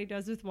your body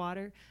does with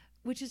water,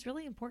 which is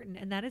really important.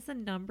 And that is the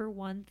number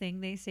one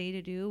thing they say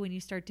to do when you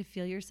start to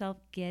feel yourself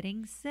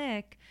getting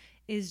sick,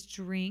 is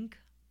drink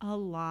a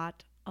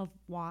lot of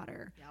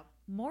water. Yep.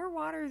 More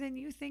water than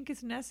you think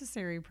is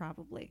necessary,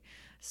 probably.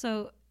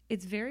 So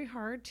it's very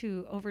hard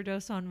to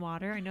overdose on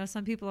water. I know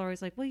some people are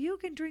always like, well, you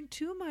can drink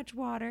too much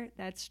water.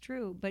 That's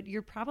true, but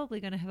you're probably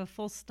going to have a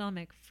full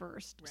stomach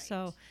first. Right.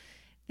 So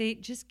they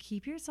just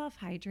keep yourself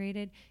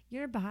hydrated.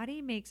 Your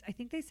body makes, I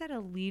think they said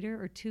 1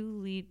 liter or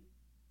 2 liter.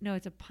 No,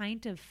 it's a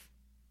pint of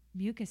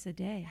mucus a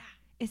day.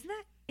 Yeah. Isn't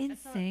that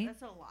insane?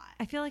 That's a lot.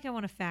 I feel like I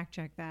want to fact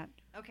check that.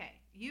 Okay,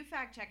 you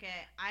fact check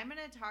it. I'm going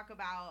to talk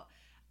about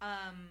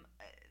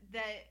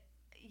that.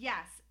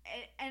 Yes,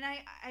 and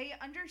I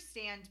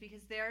understand,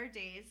 because there are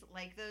days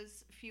like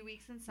those few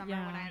weeks in summer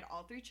when I had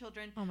all 3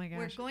 children. Oh my gosh.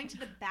 Where going to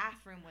the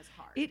bathroom was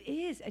hard. It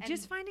is.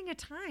 Just finding a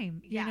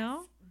time, you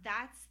know?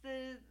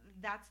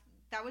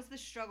 That was the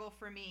struggle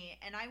for me.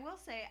 And I will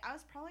say I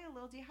was probably a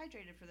little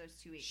dehydrated for those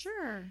 2 weeks.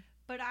 Sure.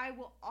 But I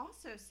will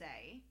also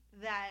say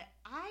that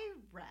I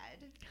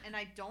read, and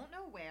I don't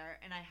know where,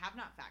 and I have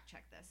not fact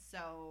checked this.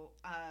 So,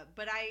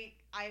 but I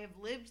have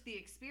lived the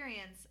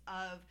experience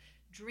of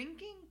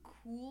drinking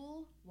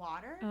cool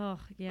water. Oh,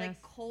 yes. Like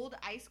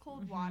ice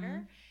cold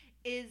water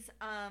is,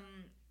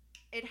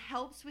 it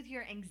helps with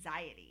your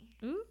anxiety.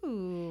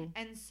 Ooh.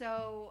 And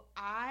so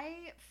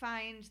I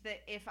find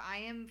that if I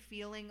am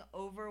feeling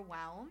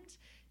overwhelmed,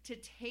 to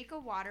take a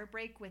water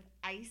break with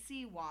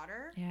icy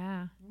water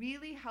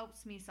really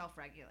helps me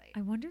self-regulate.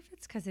 I wonder if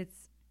it's because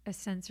it's a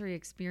sensory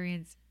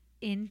experience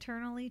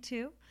internally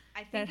too. I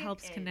think that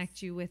helps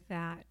connect you with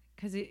that.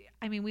 Because,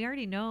 we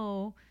already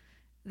know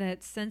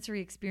that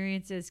sensory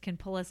experiences can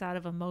pull us out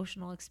of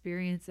emotional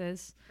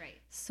experiences.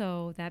 Right.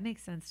 So that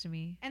makes sense to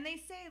me. And they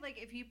say,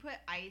 like, if you put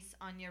ice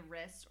on your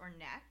wrist or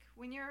neck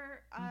when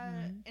you're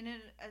in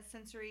a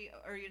sensory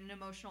or an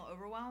emotional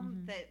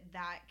overwhelm,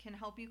 that can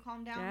help you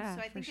calm down. Yeah, so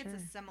I think for it's sure.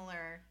 a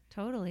similar.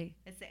 Totally.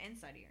 It's the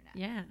inside of your neck.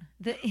 Yeah.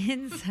 The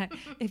inside.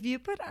 If you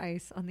put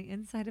ice on the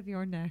inside of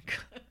your neck,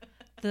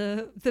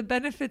 the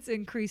benefits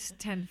increase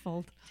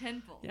tenfold.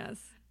 Yes.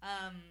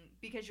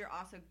 Because you're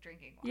also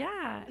drinking water.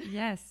 Yeah.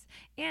 Yes.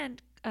 And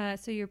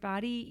so your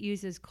body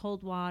uses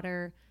cold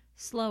water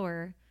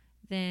slower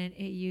than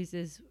it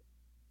uses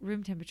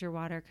room temperature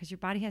water, because your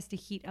body has to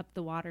heat up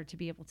the water to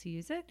be able to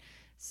use it.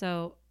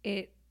 So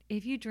if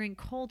you drink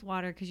cold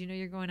water because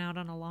you're going out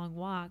on a long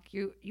walk,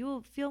 you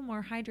will feel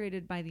more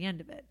hydrated by the end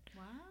of it.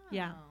 Wow.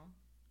 Yeah.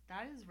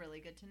 That is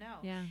really good to know.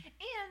 Yeah.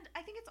 And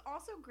I think it's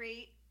also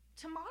great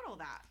to model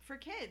that for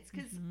kids,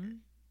 because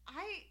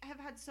I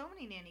have had so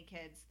many nanny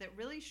kids that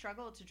really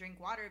struggle to drink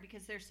water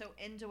because they're so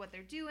into what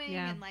they're doing.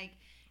 Yeah. And like,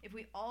 if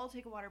we all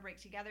take a water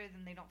break together,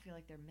 then they don't feel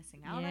like they're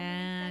missing out on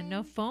Yeah, anything.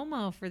 no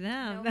FOMO for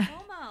them. No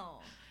FOMO.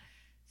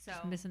 So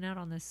Just missing out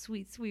on this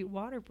sweet, sweet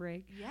water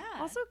break. Yeah.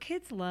 Also,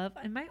 kids love,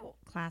 in my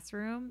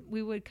classroom,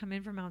 we would come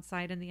in from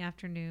outside in the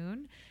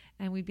afternoon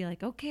and we'd be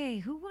like, okay,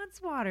 who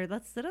wants water?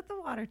 Let's sit at the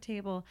water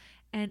table.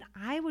 And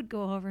I would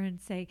go over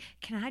and say,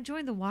 can I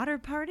join the water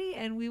party?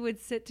 And we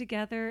would sit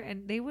together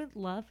and they would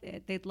love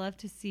it. They'd love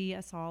to see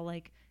us all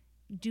like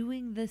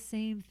doing the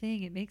same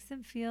thing. It makes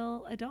them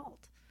feel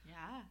adult.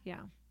 Yeah. Yeah.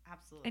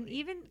 Absolutely. And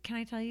even, can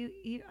I tell you,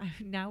 I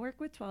now work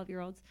with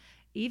 12-year-olds.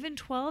 Even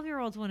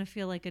 12-year-olds want to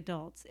feel like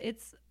adults.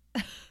 It's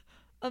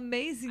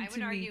amazing to me. I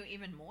would argue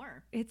even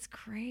more. It's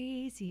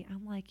crazy.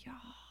 I'm like, y'all.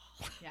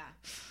 Yeah.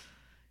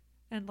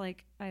 And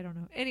like, I don't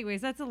know.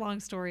 Anyways, that's a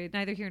long story.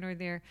 Neither here nor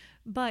there.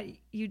 But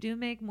you do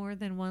make more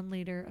than 1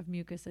 liter of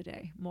mucus a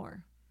day.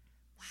 More.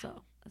 Wow.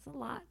 So that's a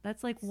lot.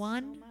 That's like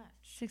one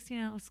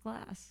 16-ounce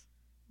glass,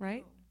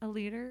 right? Oh. A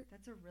liter.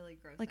 That's a really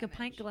gross Like image. A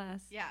pint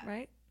glass. Yeah.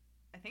 Right?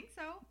 I think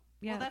so.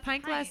 Yeah. Well, that's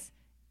pint glass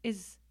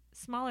is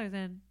smaller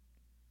than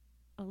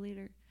a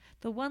liter.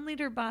 The 1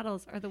 liter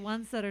bottles are the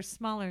ones that are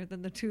smaller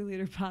than the 2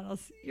 liter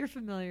bottles. You're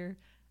familiar.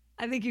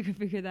 I think you can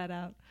figure that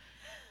out.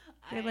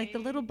 They're like the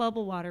little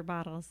bubble water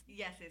bottles.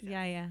 Yes.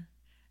 Yeah.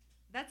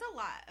 That's a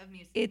lot of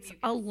mucus. It's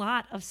a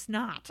lot of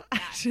snot.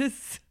 Yeah.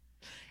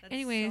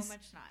 Anyways, so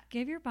much snot.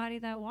 Give your body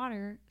that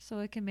water so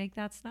it can make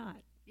that snot.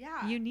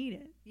 Yeah. You need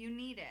it. You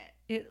need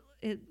it.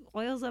 It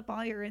oils up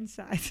all your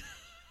insides.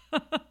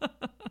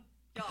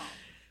 Y'all,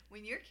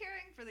 when you're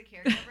caring for the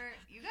caregiver,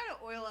 you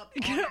gotta oil up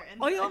all your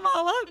insides. Oil them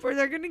all up or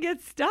they're gonna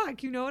get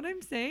stuck. You know what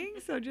I'm saying?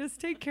 So just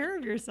take care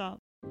of yourself.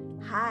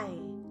 Hi,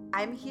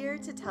 I'm here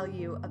to tell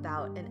you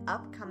about an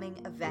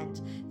upcoming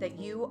event that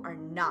you are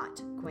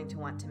not going to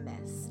want to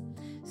miss.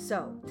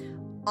 So,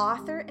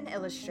 author and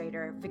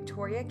illustrator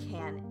Victoria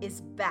Can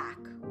is back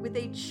with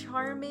a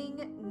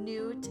charming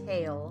new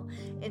tale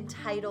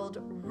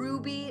entitled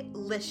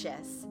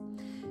Rubylicious.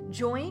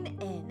 Join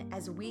in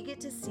as we get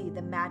to see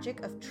the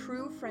magic of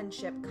true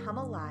friendship come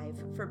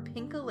alive for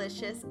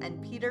Pinkalicious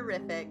and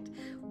Peterific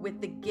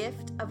with the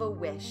gift of a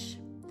wish.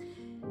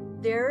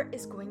 There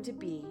is going to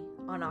be,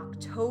 on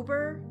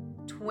October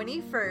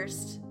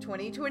 21st,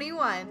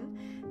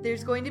 2021,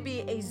 there's going to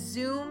be a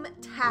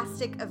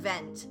Zoom-tastic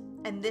event,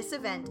 and this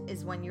event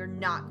is one you're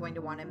not going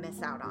to want to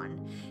miss out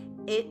on.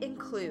 It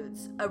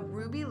includes a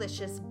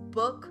Rubylicious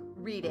book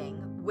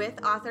reading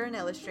with author and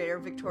illustrator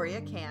Victoria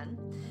Can,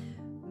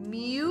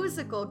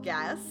 musical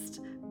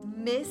guest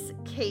Miss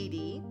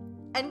Katie,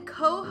 and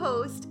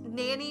co-host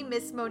Nanny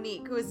Miss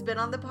Monique, who has been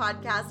on the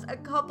podcast a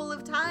couple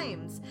of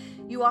times.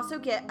 You also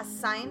get a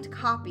signed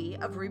copy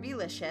of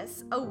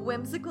Rubylicious, a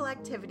whimsical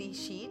activity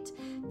sheet,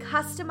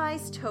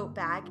 customized tote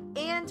bag,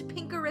 and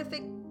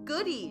Pinkerific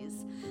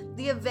goodies.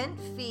 The event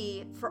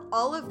fee for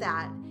all of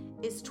that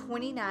is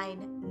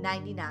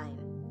 $29.99.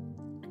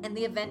 And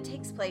the event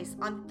takes place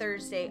on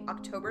Thursday,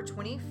 October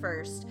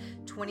 21st,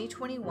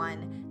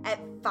 2021 at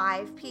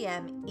 5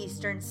 p.m.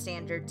 Eastern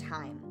Standard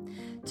Time.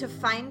 To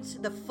find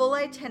the full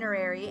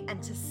itinerary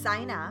and to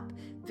sign up,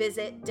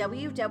 visit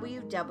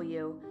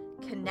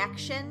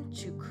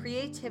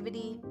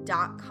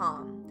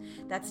www.connectiontocreativity.com.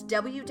 That's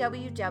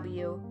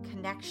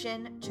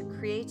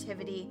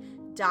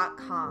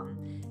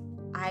www.connectiontocreativity.com.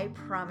 I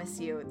promise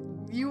you,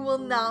 you will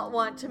not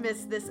want to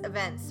miss this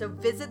event. So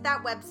visit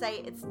that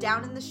website. It's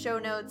down in the show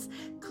notes.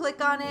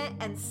 Click on it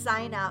and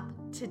sign up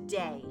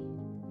today.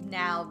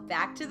 Now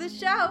back to the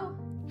show.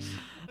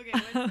 Okay,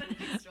 what's the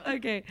next one?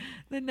 Okay,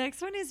 the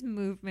next one is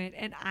movement.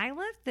 And I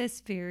left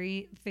this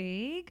very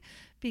vague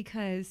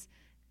because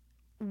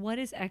what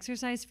is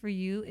exercise for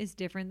you is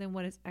different than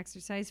what is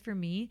exercise for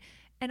me.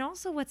 And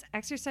also what's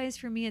exercise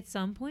for me at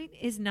some point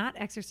is not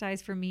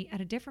exercise for me at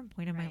a different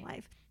point in my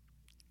life.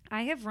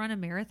 I have run a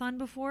marathon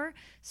before,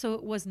 so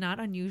it was not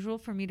unusual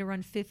for me to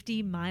run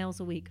 50 miles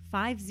a week.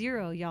 50,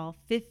 y'all,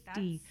 50.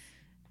 That's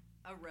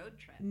a road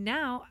trip.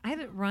 Now, I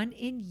haven't run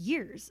in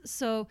years,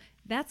 so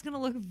that's going to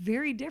look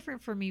very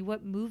different for me,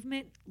 what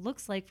movement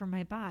looks like for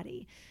my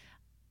body.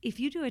 If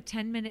you do a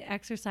 10-minute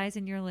exercise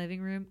in your living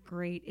room,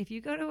 great. If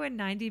you go to a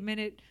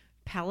 90-minute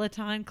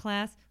Peloton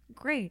class,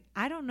 great.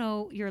 I don't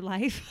know your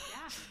life.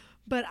 Yeah.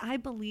 But I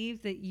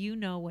believe that you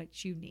know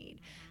what you need.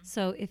 Mm-hmm.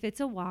 So if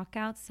it's a walk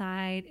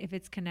outside, if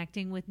it's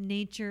connecting with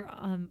nature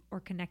or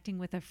connecting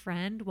with a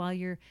friend while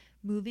you're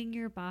moving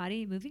your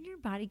body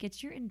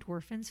gets your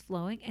endorphins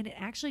flowing, and it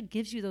actually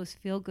gives you those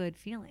feel-good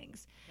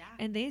feelings. Yeah.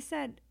 And they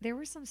said there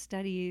were some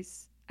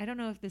studies, I don't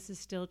know if this is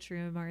still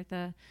true,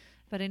 Martha,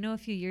 but I know a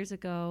few years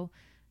ago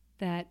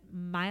that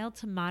mild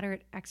to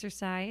moderate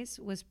exercise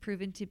was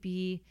proven to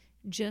be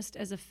just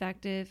as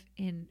effective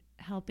in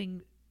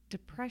helping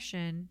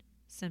depression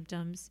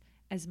symptoms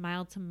as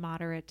mild to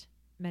moderate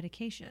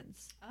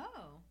medications.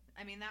 Oh,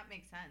 I mean, that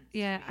makes sense.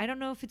 Yeah, I don't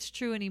know if it's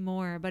true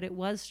anymore, but it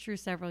was true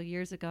several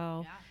years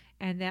ago. Yeah.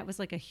 And that was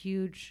like a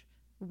huge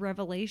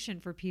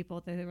revelation for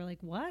people that they were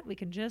like, what? We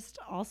can just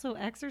also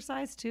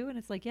exercise too? And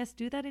it's like, yes,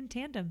 do that in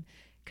tandem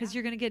because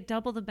you're going to get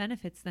double the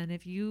benefits then.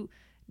 If you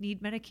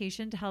need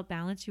medication to help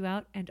balance you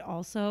out and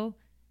also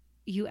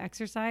you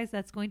exercise,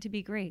 that's going to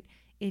be great.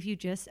 If you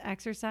just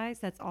exercise,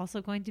 that's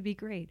also going to be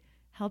great.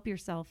 Help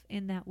yourself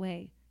in that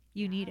way.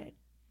 You need it.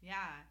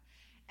 Yeah.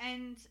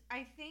 And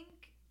I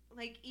think,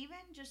 like, even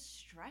just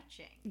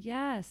stretching.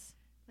 Yes.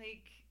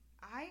 Like,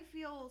 I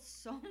feel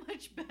so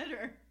much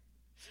better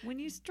when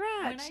you stretch.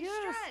 When I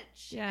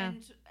stretch. Yeah.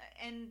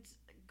 And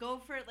go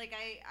for it. Like,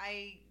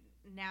 I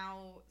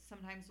now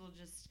sometimes will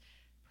just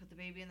put the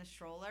baby in the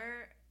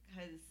stroller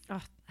because...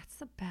 Oh, that's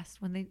the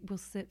best when they will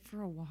sit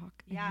for a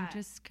walk. And you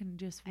just can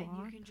just walk.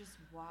 And you can just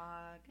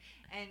walk.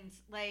 And,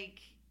 like,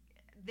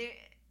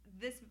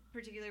 this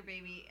particular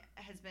baby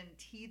has been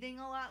teething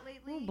a lot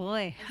lately. Oh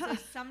boy. And so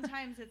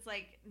sometimes it's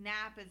like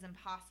nap is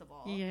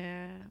impossible.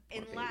 Yeah.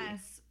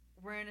 Unless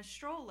we're in a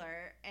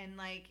stroller and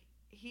like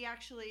he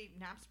actually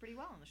naps pretty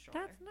well in the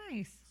stroller. That's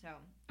nice. So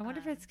I wonder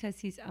if it's because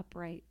he's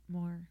upright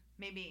more.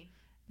 Maybe.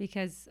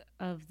 Because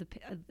of the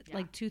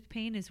like tooth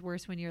pain is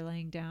worse when you're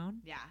laying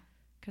down. Yeah.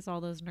 Because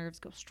all those nerves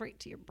go straight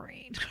to your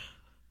brain.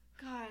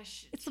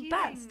 Gosh, it's the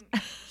best.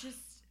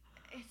 Just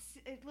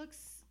it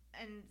looks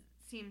and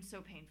seems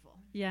so painful.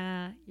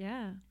 Yeah.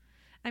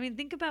 I mean,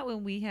 think about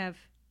when we have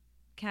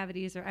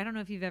cavities, or I don't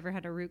know if you've ever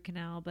had a root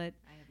canal, but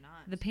I have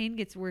not. The pain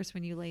gets worse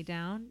when you lay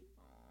down.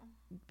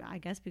 I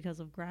guess because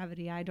of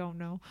gravity, I don't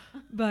know.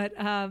 But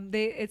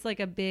it's like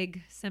a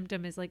big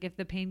symptom is like if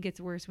the pain gets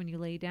worse when you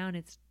lay down,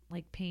 it's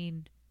like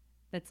pain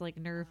that's like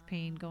nerve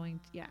pain going.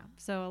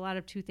 So a lot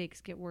of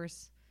toothaches get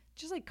worse.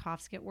 Just like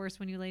coughs get worse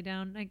when you lay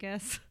down, I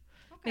guess.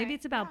 Okay. Maybe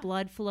it's about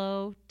blood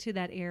flow to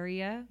that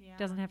area. Yeah.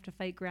 Doesn't have to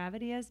fight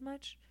gravity as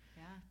much.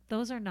 Yeah.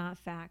 Those are not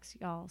facts,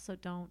 y'all. So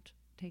don't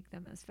take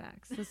them as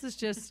facts. This is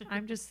just,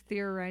 I'm just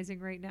theorizing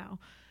right now.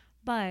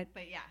 But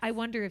yes. I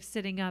wonder if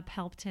sitting up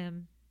helped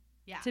him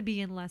to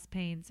be in less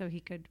pain so he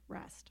could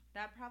rest.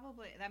 That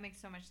makes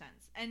so much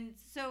sense. And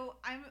so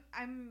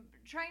I'm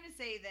trying to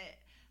say that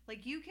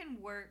like you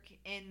can work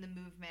in the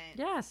movement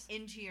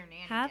into your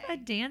nanny Have day. A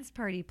dance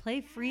party.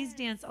 Play freeze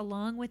dance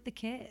along with the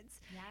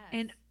kids. Yes.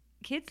 And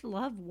kids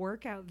love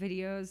workout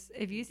videos.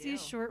 If you see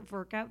short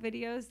workout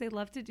videos, they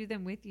love to do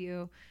them with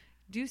you.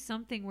 Do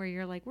something where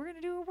you're like, we're going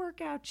to do a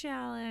workout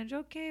challenge.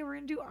 Okay, we're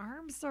going to do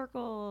arm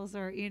circles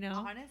or, you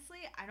know. Honestly,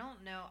 I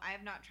don't know. I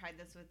have not tried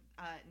this with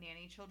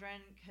nanny children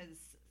because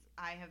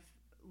I have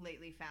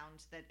lately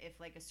found that if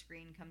like a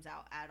screen comes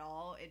out at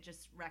all, it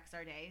just wrecks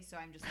our day. So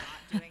I'm just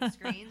not doing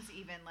screens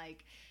even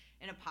like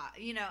in a pot.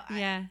 You know,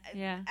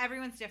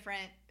 everyone's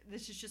different.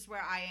 This is just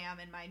where I am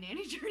in my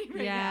nanny journey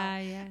right now.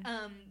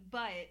 Yeah.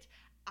 But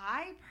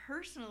I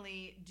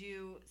personally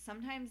do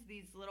sometimes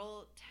these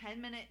little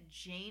 10-minute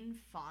Jane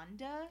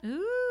Fonda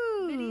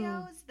Ooh.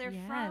 videos. They're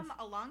yes. from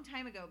a long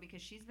time ago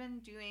because she's been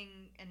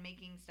doing and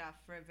making stuff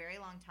for a very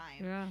long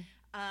time.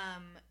 Yeah.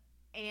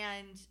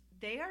 And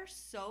they are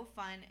so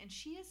fun, and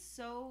she is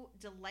so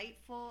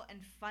delightful and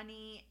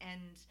funny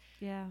and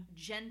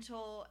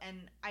gentle,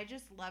 and I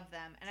just love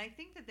them. And I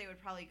think that they would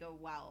probably go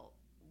well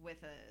with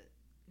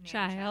a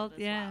child as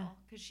well,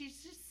 because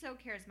she's just so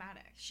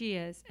charismatic. She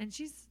is, and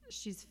she's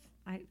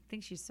I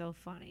think she's so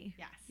funny.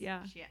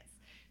 Yes, she is.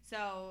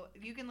 So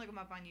you can look them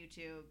up on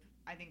YouTube.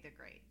 I think they're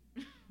great.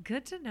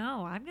 Good to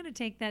know. I'm going to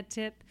take that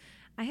tip.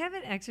 I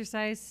haven't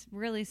exercised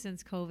really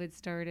since COVID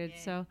started,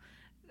 so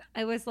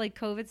I was like,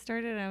 COVID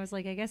started, and I was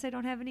like, I guess I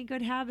don't have any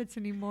good habits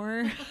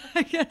anymore.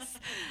 I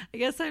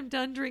guess I'm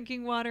done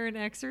drinking water and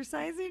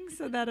exercising,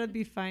 so that'll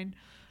be fine.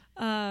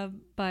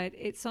 But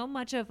it's so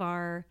much of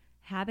our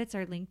habits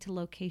are linked to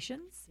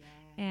locations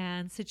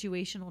and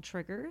situational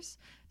triggers.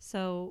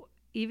 So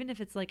even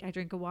if it's like I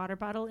drink a water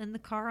bottle in the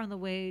car on the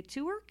way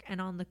to work and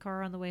on the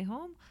car on the way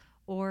home,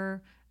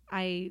 or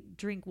I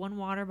drink one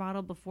water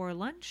bottle before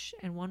lunch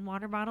and one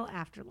water bottle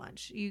after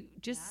lunch, you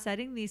just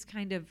setting these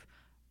kind of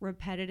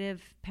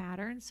repetitive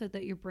patterns so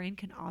that your brain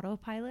can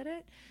autopilot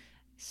it.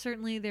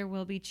 Certainly there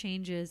will be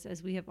changes,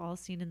 as we have all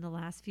seen in the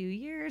last few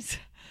years.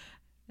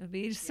 There'll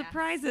be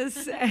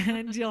surprises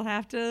and you'll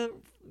have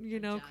to,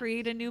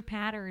 create a new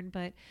pattern,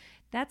 but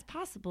that's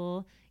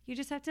possible. You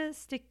just have to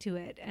stick to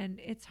it, and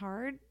it's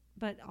hard,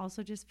 but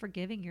also just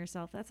forgiving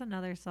yourself. That's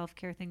another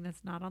self-care thing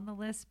that's not on the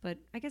list, but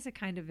I guess it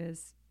kind of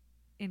is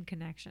in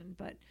connection,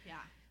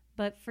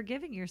 but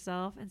forgiving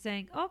yourself and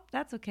saying, oh,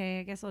 that's okay,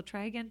 I guess I'll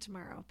try again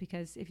tomorrow.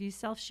 Because if you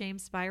self-shame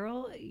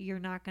spiral, you're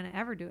not going to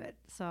ever do it.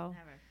 So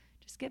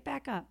just get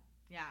back up.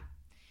 Yeah.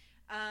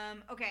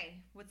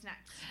 Okay, what's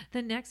next?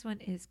 The next one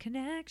is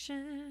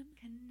connection.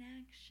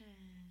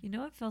 You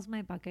know what fills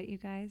my bucket, you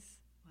guys?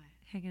 What?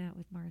 Hanging out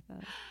with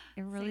Martha.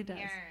 It really Same does.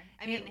 Here.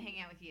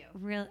 Hanging out with you.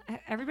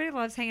 Everybody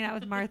loves hanging out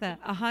with Martha.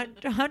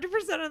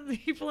 100% of the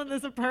people in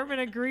this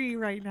apartment agree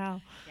right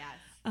now.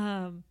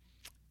 Yes.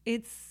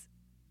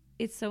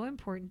 It's so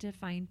important to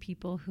find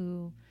people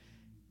who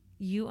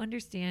you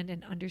understand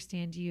and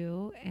understand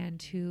you,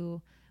 and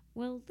who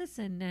will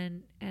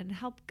listen and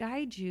help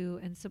guide you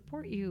and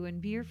support you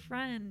and be your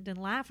friend and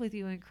laugh with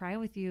you and cry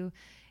with you.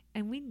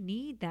 And we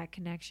need that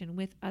connection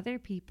with other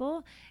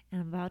people.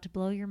 And I'm about to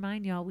blow your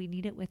mind, y'all. We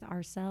need it with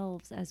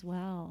ourselves as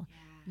well. Yeah.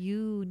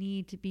 You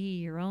need to be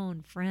your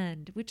own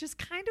friend, which is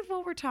kind of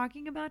what we're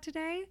talking about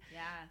today.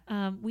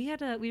 Yeah.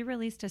 We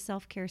released a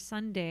self-care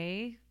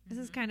Sunday. This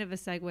is kind of a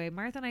segue.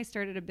 Martha and I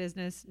started a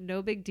business.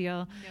 No big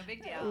deal. No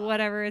big deal.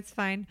 Whatever, it's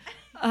fine.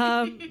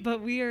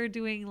 But we are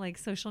doing like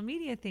social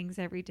media things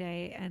every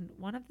day, and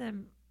one of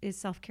them is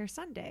Self-Care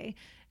Sunday.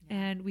 Yeah.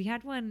 And we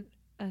had one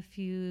a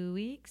few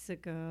weeks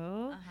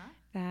ago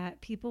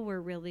that people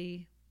were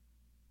really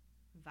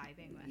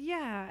vibing with.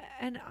 Yeah,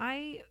 and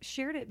I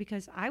shared it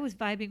because I was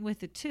vibing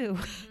with it too.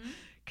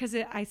 Because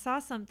I saw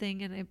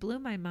something and it blew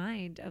my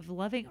mind of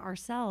loving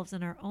ourselves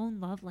and our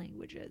own love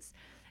languages.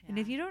 And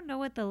if you don't know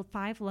what the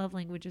 5 love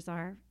languages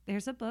are,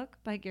 there's a book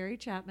by Gary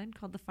Chapman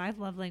called The 5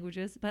 Love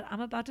Languages, but I'm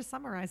about to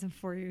summarize them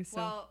for you. So.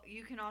 Well,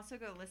 you can also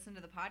go listen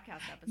to the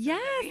podcast episode.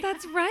 Yes,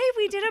 that's right.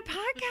 We did a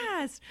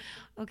podcast.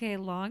 Okay,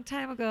 long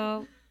time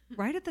ago,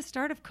 right at the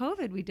start of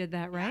COVID, we did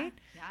that, right?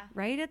 Yeah.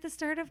 Right at the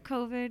start of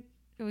COVID.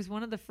 It was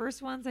one of the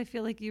first ones I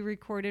feel like you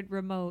recorded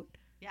remote.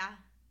 Yeah.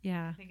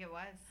 Yeah. I think it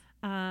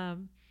was.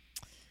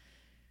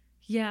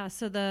 Yeah,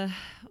 so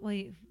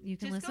you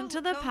can listen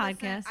to the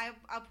podcast.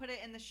 I'll put it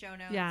in the show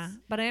notes. Yeah,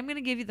 but I am going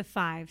to give you the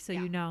 5 so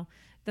you know.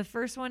 The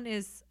first one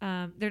is,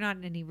 they're not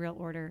in any real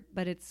order,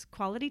 but it's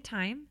quality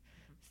time,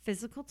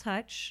 physical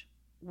touch,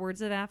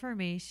 words of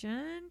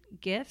affirmation,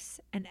 gifts,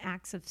 and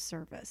acts of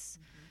service.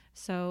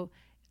 So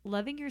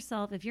loving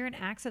yourself, if you're an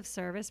acts of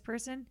service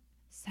person,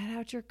 set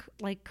out your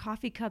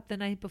coffee cup the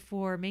night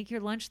before, make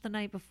your lunch the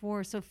night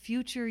before, so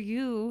future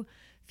you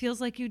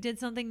feels like you did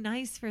something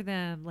nice for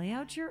them. Lay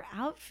out your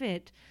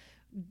outfit.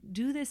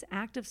 Do this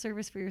act of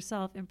service for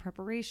yourself in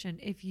preparation.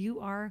 If you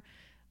are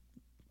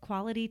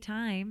quality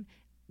time,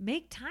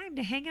 make time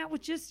to hang out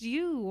with just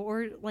you,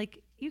 or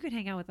like you could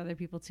hang out with other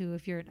people too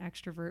if you're an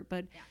extrovert,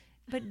 but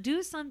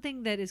do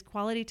something that is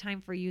quality time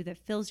for you that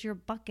fills your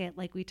bucket,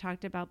 like we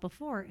talked about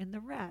before in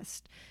the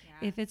rest.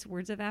 Yeah. If it's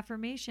words of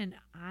affirmation,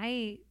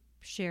 I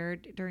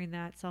shared during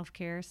that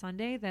self-care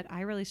Sunday that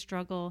I really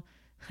struggle.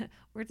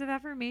 Words of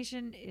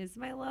affirmation is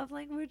my love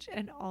language,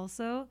 and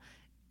also,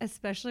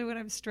 especially when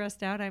I'm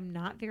stressed out, I'm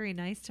not very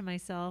nice to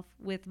myself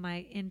with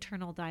my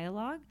internal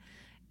dialogue.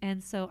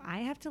 And so I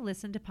have to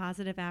listen to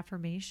positive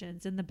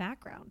affirmations in the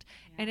background,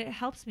 and it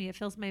helps me. It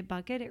fills my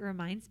bucket. It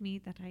reminds me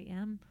that I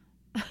am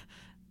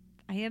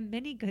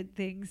many good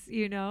things,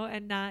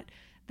 and not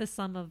the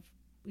sum of,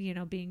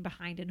 being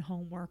behind in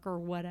homework or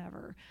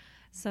whatever.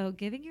 So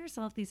giving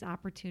yourself these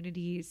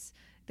opportunities.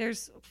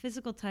 There's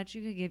physical touch.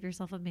 You could give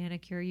yourself a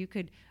manicure. You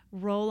could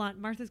roll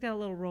on. Martha's got a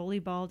little rolly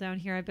ball down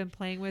here I've been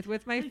playing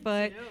with my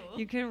foot.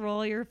 You can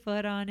roll your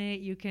foot on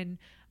it. You can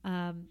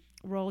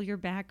roll your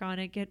back on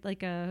it. Get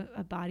like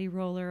a body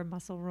roller, a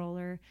muscle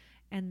roller.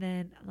 And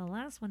then the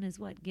last one is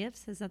what?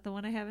 Gifts? Is that the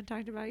one I haven't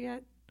talked about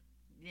yet?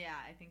 Yeah,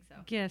 I think so.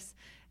 Gifts.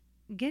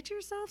 Get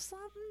yourself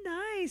something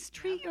nice.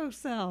 Treat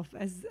yourself,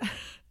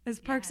 as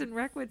Parks and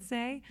Rec would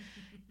say.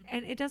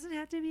 And it doesn't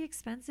have to be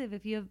expensive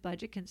if you have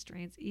budget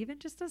constraints. Even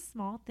just a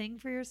small thing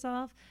for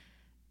yourself.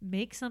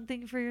 Make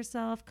something for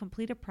yourself.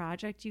 Complete a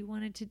project you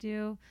wanted to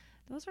do.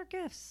 Those are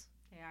gifts.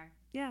 They are.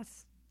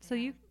 Yes. So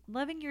you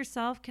loving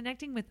yourself,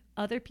 connecting with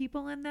other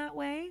people in that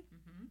way,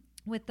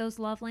 with those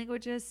love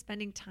languages,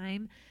 spending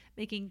time,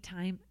 making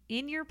time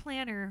in your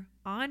planner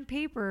on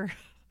paper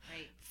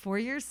for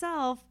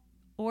yourself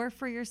or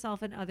for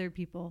yourself and other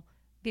people.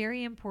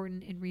 Very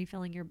important in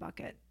refilling your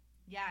bucket.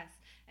 Yes.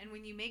 And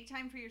when you make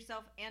time for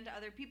yourself and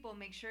other people,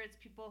 make sure it's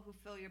people who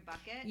fill your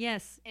bucket.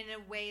 Yes. In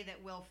a way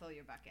that will fill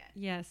your bucket.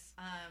 Yes.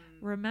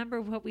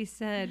 Remember what we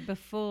said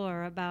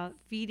before about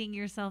feeding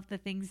yourself the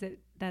things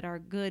that are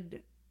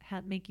good,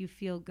 make you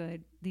feel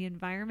good. The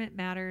environment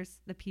matters.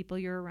 The people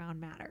you're around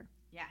matter.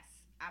 Yes,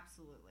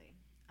 absolutely.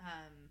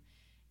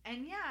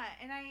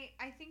 And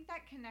I think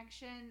that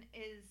connection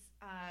is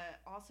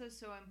also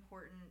so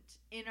important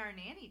in our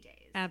nanny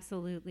days.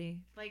 Absolutely.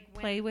 Like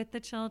play with the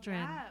children.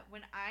 Yeah,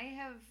 when I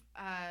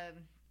have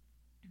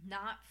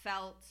not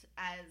felt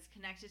as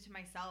connected to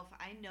myself,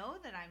 I know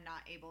that I'm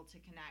not able to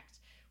connect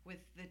with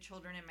the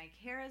children in my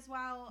care as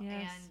well. Yes.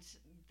 And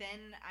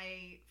then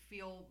I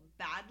feel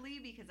badly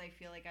because I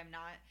feel like I'm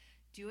not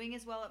doing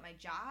as well at my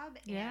job,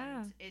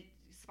 and it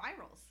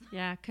spirals.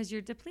 Yeah, because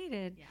you're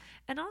depleted. Yeah.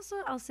 And also,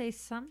 I'll say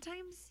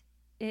sometimes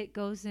it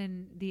goes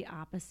in the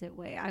opposite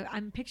way.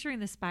 I'm picturing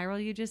the spiral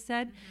you just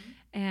said,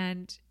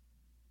 and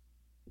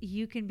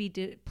you can be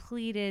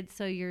depleted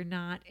so you're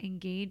not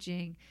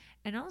engaging.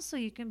 And also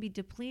you can be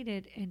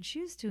depleted and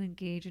choose to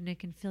engage, and it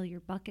can fill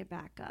your bucket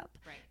back up.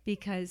 Right.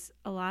 Because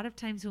a lot of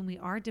times when we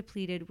are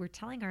depleted, we're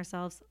telling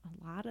ourselves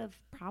a lot of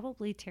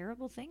probably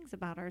terrible things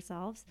about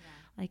ourselves.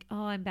 Yeah. Like,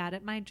 oh, I'm bad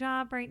at my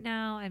job right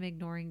now. I'm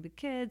ignoring the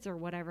kids or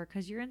whatever,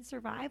 because you're in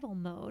survival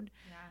mode.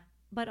 Yeah.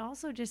 But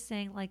also just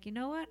saying, like, you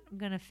know what? I'm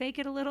going to fake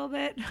it a little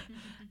bit.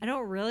 I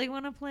don't really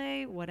want to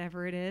play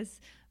whatever it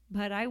is,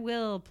 but I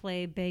will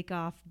play Bake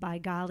Off, by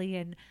golly,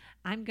 and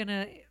I'm going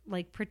to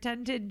like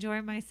pretend to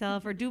enjoy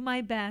myself or do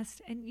my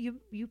best. And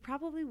you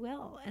probably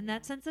will. And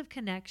that sense of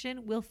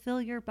connection will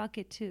fill your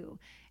bucket too.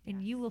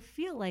 And you will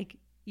feel like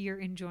you're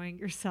enjoying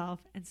yourself.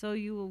 And so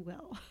you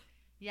will.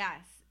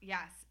 Yes.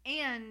 Yes.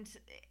 And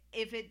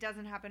if it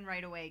doesn't happen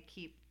right away,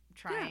 keep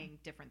trying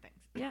different things.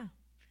 Yeah,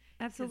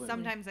 absolutely.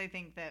 Sometimes I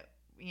think that,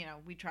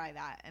 we try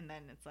that and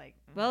then it's like,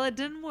 well, it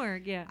didn't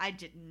work. Yeah. I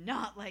did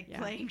not like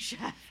playing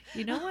chef.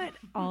 You know what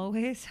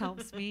always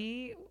helps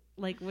me?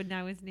 Like when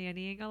I was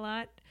nannying a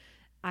lot,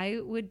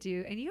 I would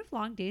do, and you have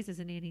long days as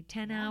a nanny,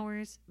 10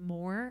 hours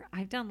more.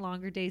 I've done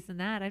longer days than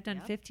that. I've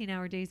done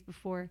 15-hour days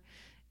before.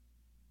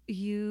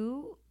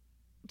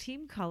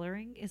 Team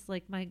coloring is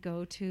like my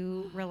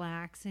go-to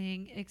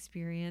relaxing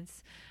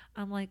experience.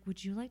 I'm like,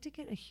 would you like to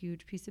get a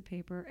huge piece of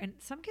paper? And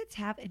some kids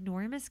have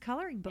enormous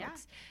coloring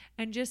books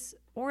and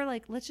or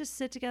like, let's just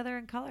sit together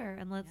and color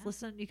and let's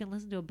listen. You can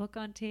listen to a book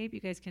on tape.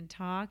 You guys can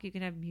talk. You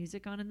can have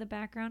music on in the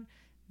background.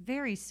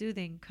 Very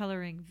soothing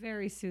coloring.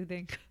 Very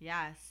soothing.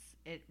 Yes,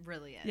 it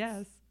really is.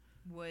 Yes.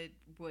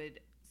 Would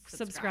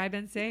subscribe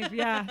and save.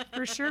 Yeah,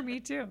 for sure. Me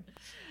too.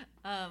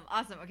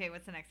 Awesome. Okay.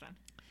 What's the next one?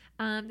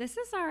 This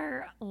is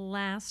our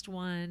last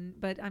one,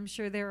 but I'm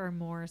sure there are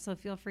more. So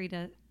feel free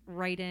to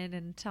write in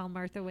and tell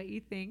Martha what you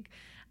think.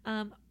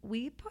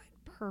 We put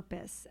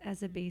purpose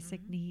as a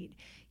basic need.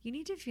 You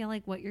need to feel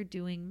like what you're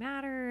doing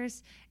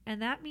matters.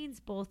 And that means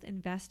both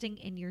investing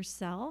in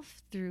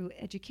yourself through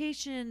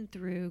education,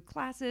 through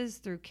classes,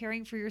 through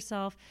caring for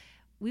yourself.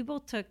 We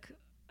both took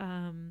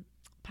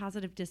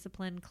positive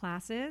discipline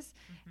classes.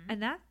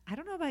 And that, I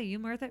don't know about you,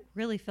 Martha,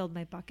 really filled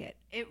my bucket.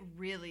 It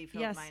really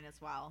filled mine as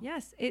well.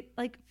 Yes.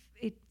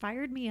 It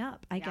fired me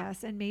up, I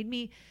guess, and made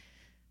me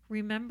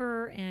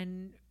remember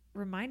and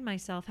remind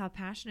myself how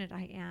passionate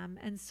I am.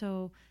 And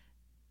so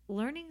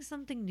learning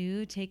something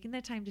new, taking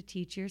the time to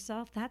teach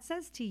yourself, that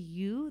says to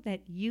you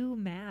that you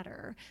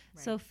matter.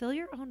 Right. So fill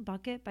your own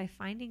bucket by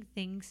finding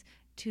things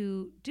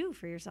to do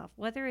for yourself,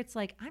 whether it's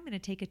like, I'm going to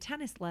take a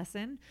tennis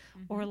lesson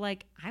or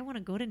like, I want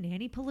to go to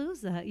Nanny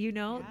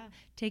Palooza,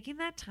 taking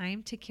that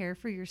time to care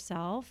for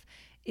yourself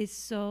is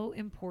so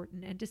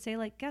important. And to say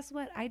like, guess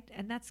what?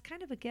 And that's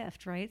kind of a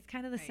gift, right? It's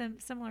kind of the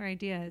similar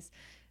ideas,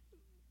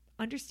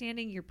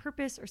 understanding your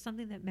purpose or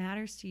something that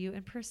matters to you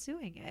and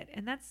pursuing it.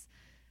 And that's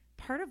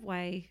part of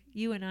why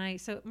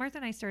so Martha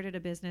and I started a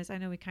business. I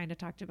know we kind of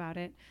talked about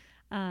it,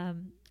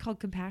 called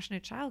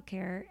Compassionate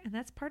Childcare. And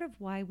that's part of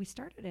why we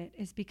started it,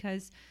 is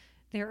because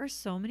there are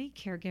so many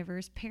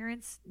caregivers,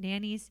 parents,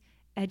 nannies,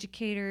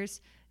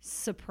 educators,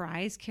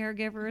 surprise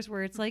caregivers,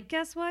 where it's like,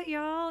 guess what,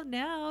 y'all?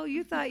 Now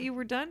you thought you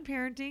were done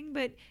parenting,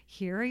 but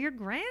here are your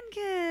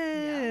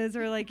grandkids.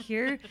 Or like,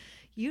 here,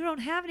 you don't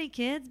have any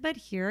kids, but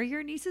here are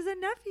your nieces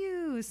and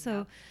nephews.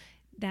 So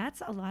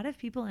that's a lot of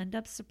people end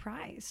up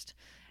surprised.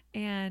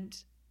 And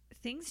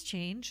things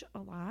change a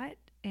lot.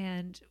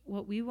 And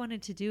what we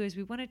wanted to do is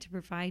we wanted to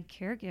provide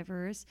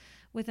caregivers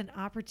with an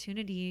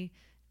opportunity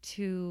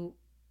to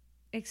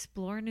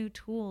explore new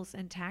tools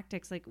and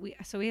tactics. Like we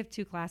have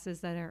 2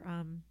 classes that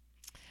are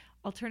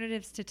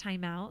alternatives to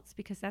timeouts,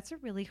 because that's a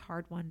really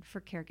hard one for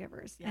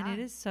caregivers. Yeah. And it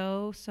is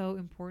so, so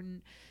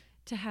important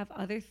to have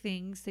other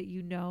things that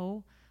you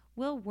know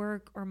will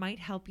work or might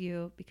help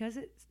you, because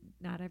it's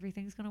not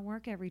everything's going to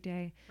work every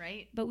day.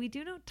 Right. But we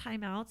do know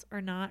timeouts are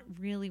not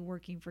really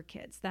working for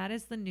kids. That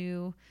is the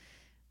new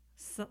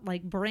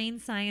like brain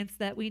science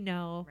that we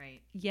know. Right.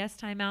 Yes,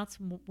 timeouts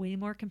way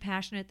more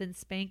compassionate than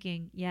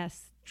spanking.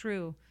 Yes,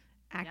 true,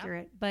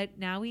 accurate. Yep. But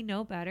now we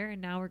know better, and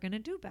now we're going to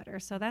do better.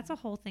 So that's a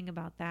whole thing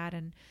about that.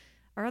 And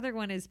our other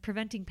one is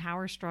preventing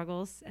power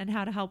struggles and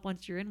how to help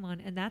once you're in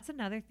one. And that's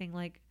another thing,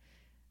 like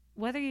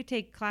whether you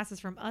take classes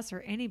from us or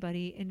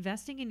anybody,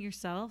 investing in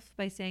yourself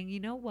by saying, you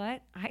know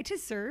what, I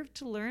deserve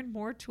to learn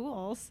more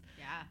tools.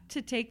 Yeah.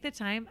 To take the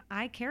time.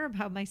 I care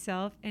about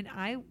myself and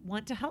I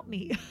want to help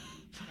me.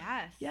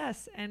 Yes.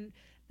 Yes. And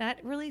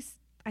that really,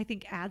 I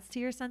think, adds to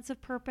your sense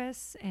of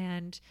purpose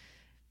and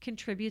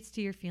contributes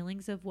to your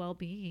feelings of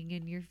well-being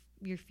and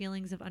your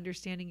feelings of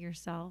understanding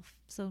yourself.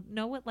 So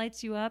know what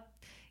lights you up.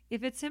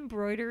 If it's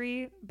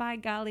embroidery, by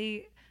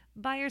golly,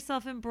 buy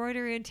yourself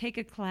embroidery and take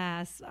a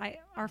class.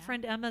 Our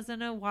friend Emma's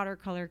in a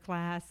watercolor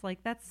class.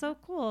 Like, that's so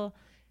cool.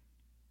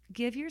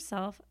 Give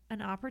yourself an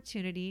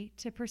opportunity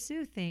to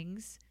pursue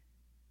things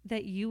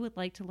that you would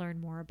like to learn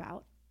more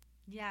about.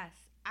 Yes,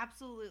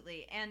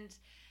 absolutely. And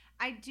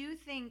I do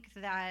think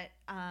that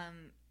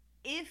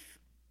if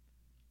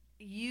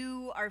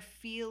you are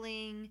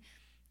feeling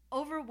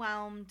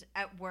overwhelmed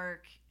at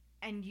work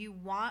and you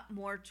want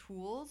more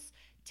tools,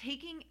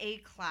 taking a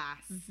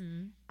class,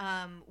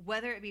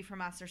 whether it be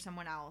from us or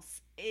someone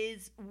else,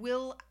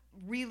 will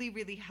really,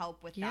 really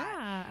help with that.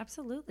 Yeah,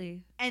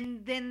 absolutely.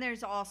 And then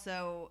there's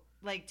also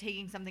like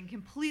taking something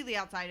completely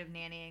outside of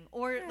nannying,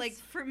 or like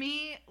for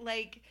me,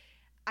 like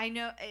I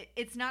know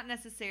it's not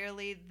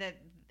necessarily that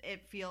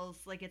it feels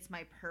like it's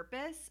my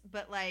purpose,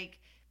 but like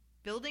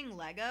building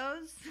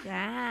Legos.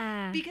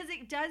 Yeah. Because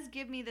it does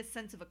give me this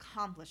sense of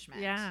accomplishment.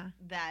 Yeah.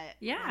 That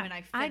yeah. when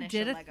I finish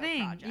a Lego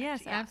project.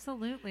 Yes,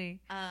 absolutely.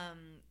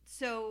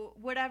 So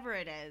whatever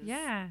it is.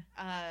 Yeah.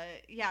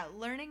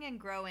 Learning and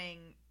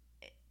growing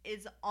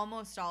is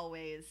almost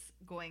always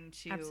going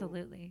to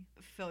absolutely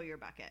fill your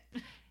bucket.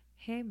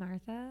 Hey,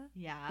 Martha.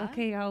 Yeah.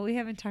 Okay, y'all, we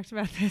haven't talked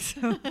about this.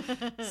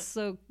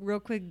 So real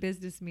quick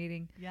business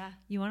meeting. Yeah.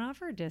 You want to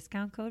offer a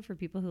discount code for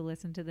people who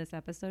listen to this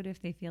episode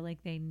if they feel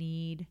like they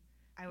need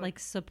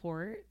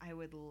support? I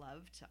would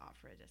love to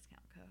offer a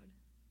discount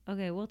code.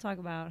 Okay, we'll talk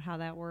about how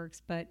that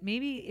works. But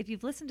maybe if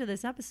you've listened to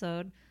this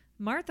episode,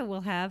 Martha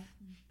will have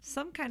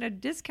some kind of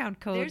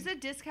discount code. There's a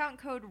discount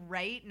code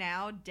right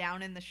now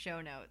down in the show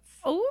notes.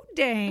 Oh,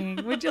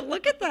 dang. Would you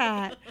look at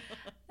that?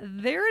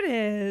 There it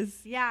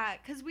is. Yeah,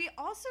 because we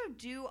also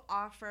do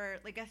offer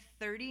like a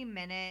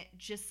 30-minute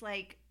just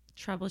like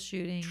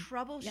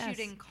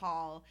troubleshooting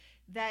call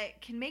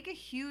that can make a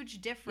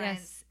huge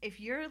difference if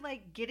you're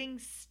like getting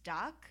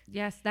stuck.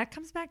 Yes, that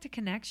comes back to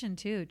connection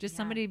too. Just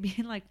somebody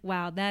being like,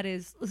 wow, that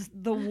is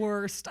the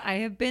worst. I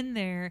have been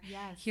there.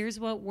 Yes. Here's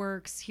what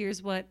works.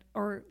 Here's what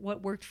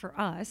worked for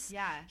us.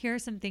 Yeah. Here are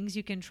some things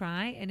you can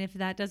try. And if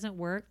that doesn't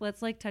work,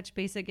 let's like touch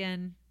base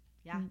again.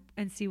 Yeah.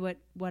 And see what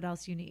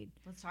else you need.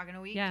 Let's talk in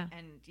a week. Yeah.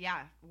 And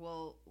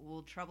we'll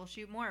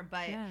troubleshoot more.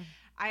 But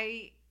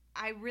I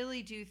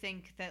really do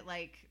think that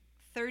like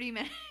 30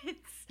 minutes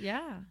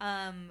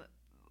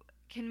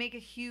can make a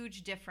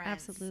huge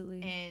difference.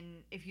 Absolutely. In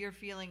if you're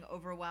feeling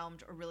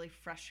overwhelmed or really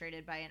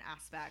frustrated by an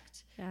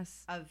aspect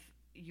of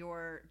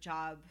your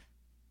job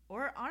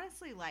or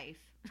honestly life.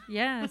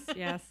 Yes.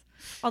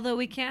 Although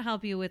we can't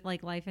help you with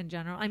like life in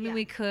general. I mean,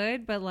 we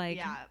could, but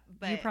like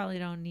you probably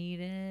don't need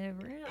it.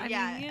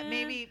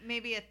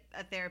 Maybe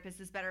a therapist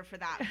is better for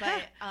that.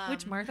 But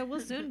which Martha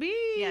will soon be.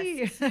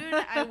 Yes, soon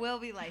I will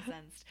be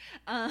licensed.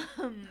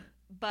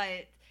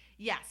 But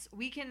yes,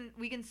 we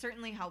can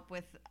certainly help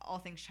with all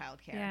things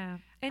childcare. Yeah.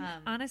 And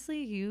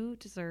honestly, you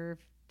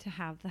deserve to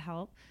have the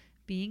help.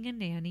 Being a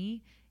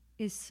nanny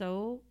is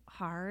so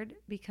hard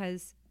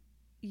because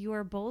you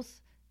are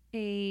both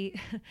a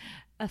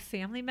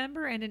family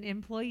member and an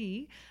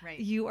employee. Right.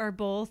 You are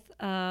both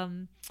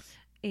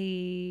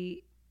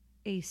a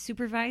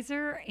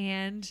supervisor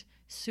and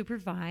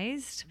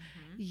supervised.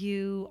 Mm-hmm.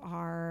 You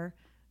are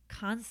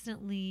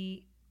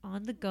constantly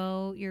on the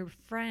go, your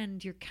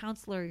friend, your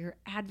counselor, your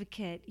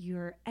advocate,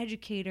 your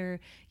educator,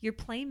 your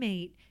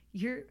playmate,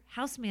 your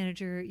house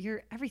manager,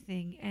 your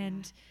everything.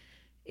 And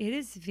it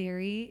is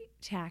very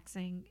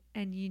taxing,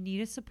 and you need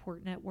a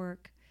support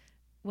network,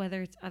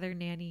 whether it's other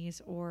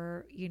nannies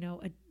or,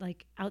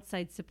 like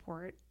outside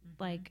support.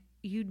 Mm-hmm. Like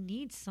you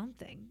need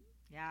something.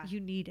 Yeah.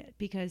 You need it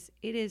because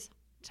it is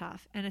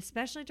tough. And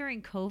especially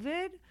during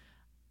COVID,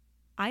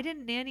 I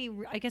didn't nanny.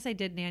 I guess I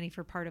did nanny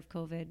for part of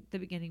COVID, the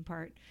beginning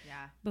part,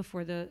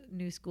 before the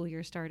new school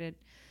year started.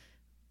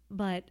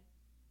 But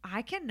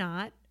I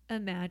cannot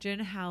imagine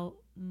how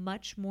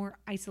much more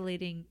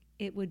isolating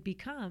it would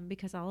become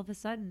because all of a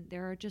sudden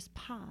there are just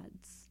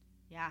pods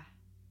Yeah.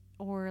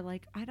 Or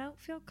like, I don't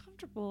feel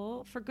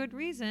comfortable for good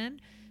reason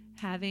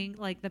having,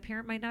 like, the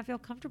parent might not feel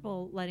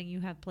comfortable letting you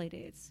have play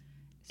dates.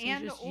 So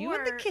And just or you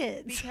and the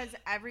kids. because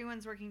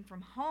everyone's working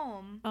from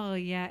home. Oh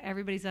yeah,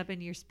 everybody's up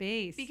in your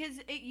space. Because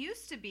it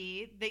used to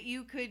be that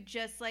you could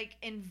just like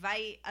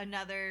invite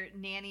another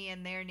nanny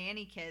and their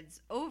nanny kids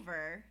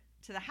over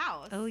to the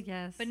house. Oh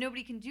yes. But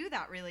nobody can do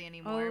that really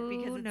anymore Oh,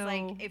 because it's no.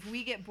 like if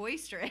we get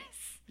boisterous,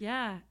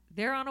 Yeah,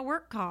 they're on a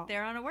work call.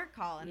 they're on a work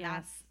call and Yes.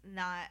 that's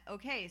not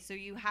okay. So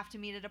you have to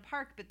meet at a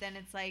park, but then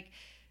it's like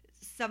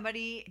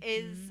somebody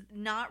is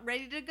not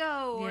ready to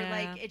go or Yeah.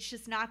 like it's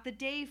just not the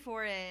day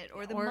for it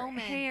or the Or,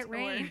 moment. hey, it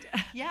rained.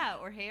 Yeah,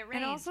 or hey, it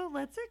rained. And also,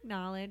 let's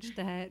acknowledge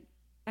that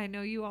I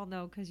know you all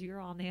know because you're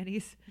all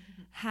nannies.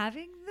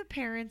 Having the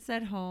parents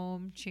at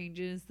home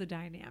changes the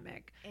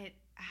dynamic. it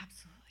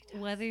absolutely does.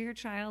 Whether your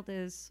child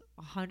is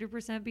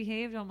 100%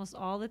 behaved almost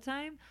all the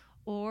time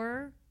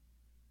or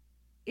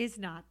is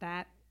not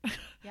that,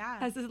 Yeah.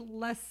 has a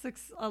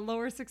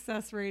lower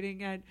success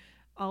rating at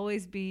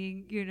always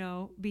being,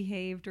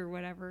 behaved or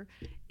whatever.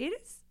 It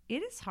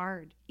is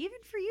hard, even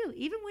for you.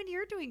 Even when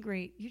you're doing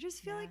great, you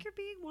just feel Yeah. like you're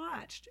being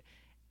watched.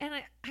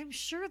 And I'm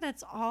sure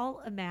that's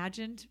all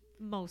imagined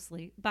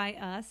mostly by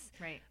us,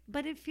 Right.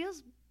 but it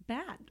feels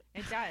bad.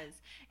 It does.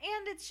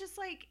 And it's just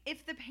like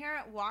if the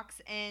parent walks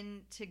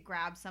in to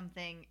grab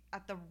something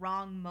at the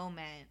wrong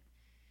moment.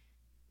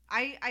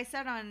 I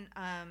said on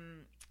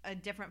a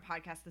different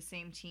podcast, the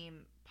Same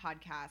Team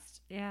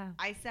podcast, Yeah.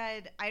 I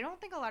said, I don't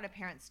think a lot of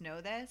parents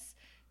know this,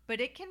 but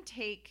it can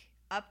take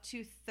up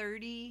to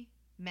 30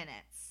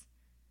 minutes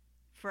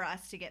for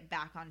us to get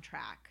back on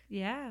track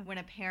Yeah. when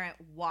a parent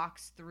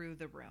walks through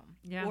the room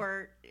Yeah.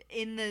 or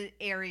in the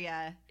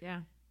area,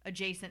 Yeah.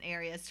 adjacent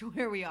areas to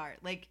where we are.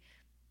 Like,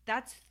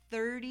 that's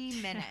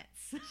 30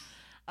 minutes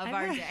of I've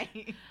our heard-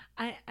 day.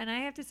 I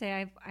have to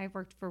say I've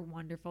worked for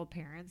wonderful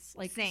parents,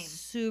 like Same.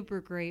 super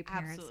great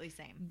parents. Absolutely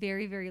same.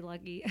 Very, very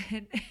lucky.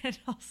 And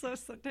also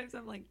sometimes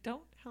I'm like,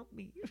 don't help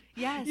me.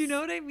 Yes. You know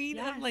what I mean?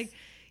 I'm Yes.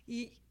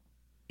 like,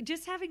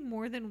 just having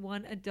more than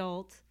one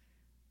adult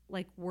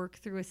like work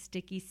through a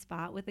sticky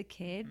spot with a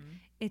kid,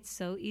 it's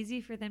so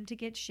easy for them to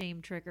get shame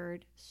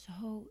triggered.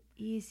 So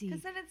easy.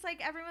 Because then it's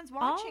like everyone's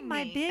All watching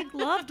my me. big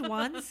loved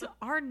ones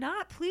are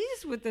not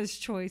pleased with this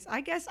choice.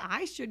 I guess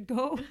I should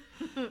go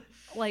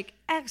like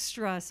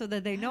extra so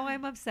that they know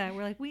I'm upset.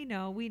 We're like, we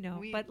know,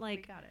 but we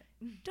like, got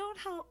it. don't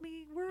help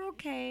me. We're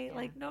okay. Yeah.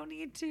 Like, no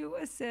need to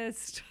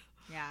assist.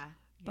 Yeah.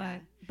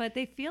 But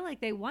they feel like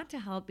they want to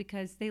help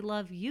because they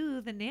love you,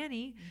 the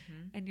nanny,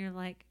 Mm-hmm. and you're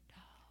like,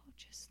 no,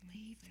 just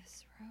leave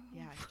this room.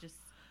 Yeah. Just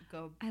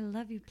go I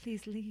love you.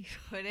 Please leave.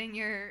 put in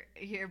your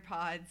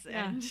earpods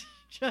Yeah. and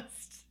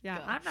just Yeah,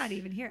 go. I'm not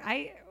even here.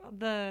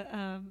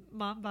 The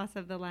mom boss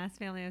of the last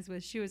family I was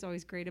with, she was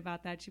always great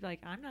about that. She'd be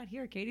like, I'm not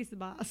here. Katie's the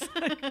boss.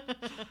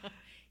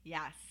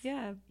 Yes.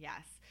 Yeah.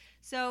 Yes.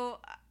 So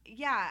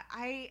yeah,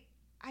 I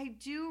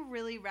do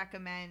really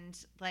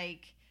recommend,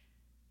 like,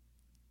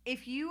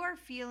 if you are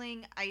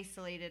feeling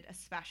isolated,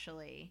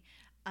 especially,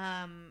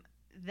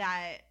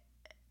 that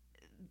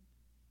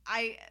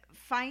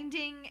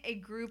finding a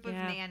group of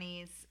Yeah.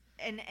 nannies,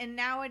 and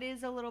now it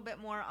is a little bit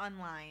more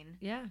online.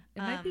 Yeah.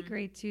 It might be Um,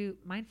 great too.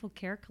 Mindful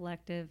Care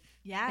Collective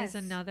Yes. is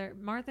another.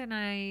 Martha and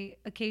I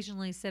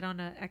occasionally sit on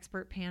an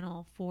expert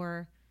panel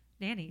for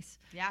nannies.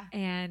 Yeah.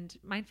 And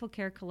Mindful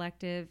Care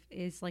Collective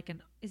is like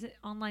is it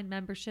online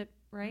membership,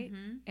 right?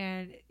 Mhm.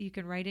 And you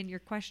can write in your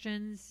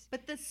questions.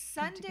 But the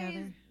Sundays,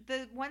 together.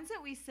 the ones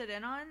that we sit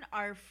in on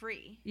are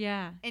free.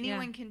 Yeah.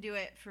 Anyone can do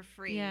it for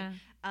free. Yeah.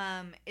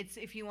 It's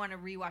if you want to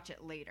rewatch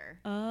it later.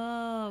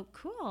 Oh,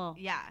 cool.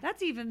 Yeah.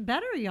 That's even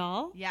better,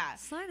 y'all. Yeah.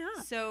 Sign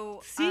up.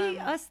 So See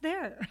us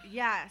there.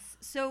 Yes.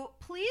 So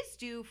please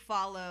do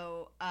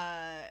follow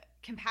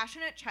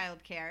Compassionate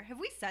Childcare. Have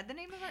we said the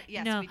name of it?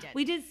 Yes, no,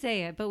 we did.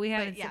 say it, but we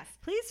haven't. yes.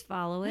 Please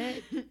follow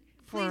it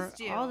for Please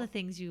do. all the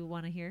things you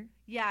want to hear.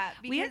 Yeah,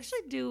 because We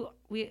actually do.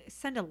 We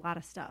send a lot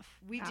of stuff.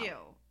 we out. do.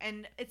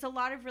 And it's a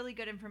lot of really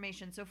good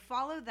information. So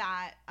follow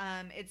that.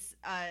 It's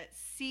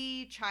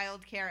C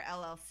Childcare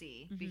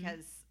LLC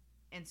because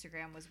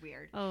Instagram was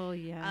weird. Oh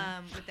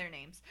yeah. With their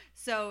names.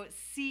 So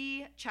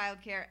C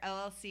Childcare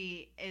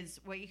LLC is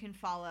what you can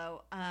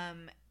follow.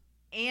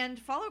 And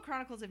follow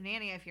Chronicles of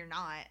Nanny if you're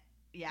not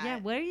yet. yeah.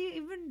 What are you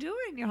even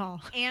doing,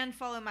 y'all? And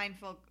follow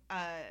Mindful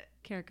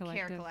Care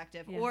Collective. Care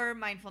Collective Yeah. or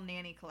Mindful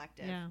Nanny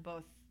Collective. Yeah.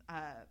 Both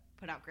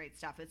put out great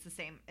stuff. It's the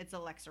same. It's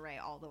Alexa Ray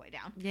all the way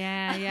down.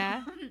 Yeah.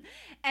 Yeah.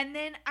 And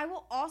then I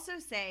will also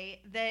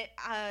say that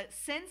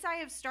since I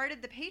have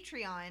started the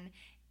Patreon,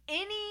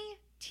 any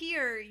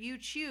tier you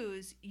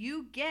choose,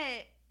 you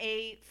get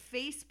a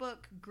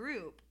Facebook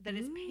group that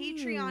is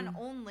Patreon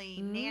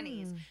only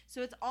nannies.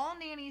 So it's all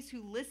nannies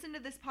who listen to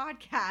this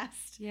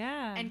podcast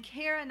Yeah. and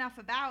care enough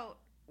about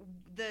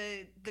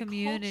the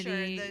Community.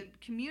 culture, the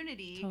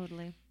community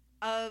totally.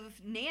 of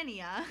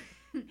Nania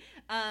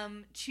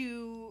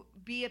to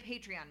be a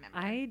Patreon member.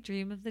 I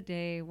dream of the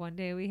day one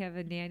day we have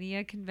a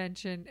Nania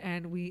convention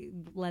and we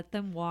let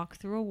them walk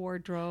through a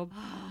wardrobe.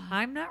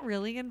 I'm not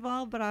really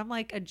involved, but I'm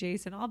like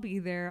adjacent. I'll be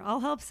there. I'll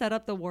help set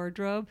up the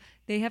wardrobe.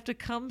 They have to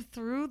come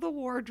through the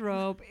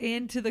wardrobe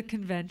into the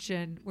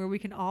convention where we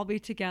can all be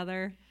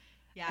together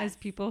as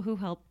people who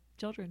help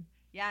children.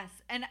 Yes.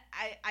 And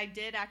I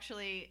did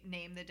actually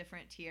name the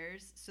different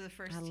tiers. So the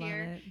first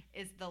tier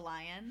is the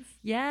lions.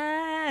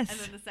 Yes. And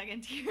then the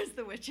second tier is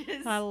the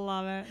witches. I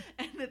love it.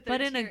 And the third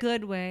but in a tier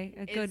good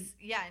way.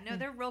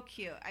 they're real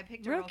cute. I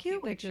picked a Real real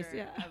cute witches,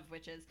 picture of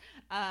witches.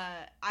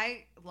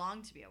 I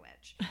long to be a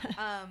witch.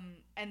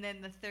 And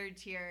then the third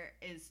tier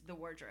is the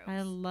wardrobes.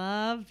 I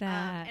love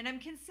that. And I'm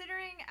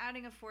considering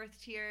adding a fourth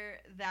tier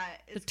that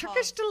is the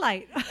Turkish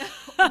Delight.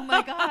 Oh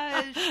my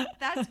gosh.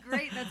 That's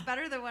great. That's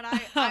better than what I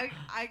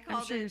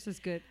called I'm sure it. Yours is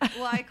good.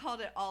 Well, I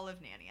called it Olive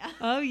Nania.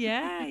 Oh,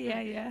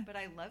 yeah. But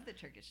I love the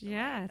Turkish Delight.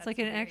 Yeah, it's That's like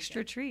an very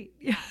extra good. treat.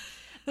 Yeah.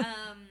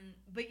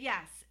 But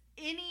yes,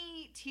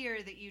 any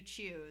tier that you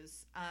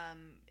choose,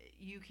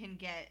 you can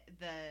get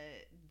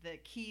the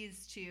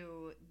keys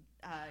to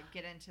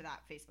get into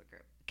that Facebook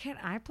group. Can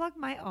I plug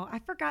my own? I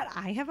forgot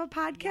I have a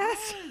podcast.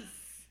 Yes.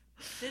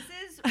 This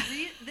is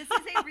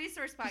a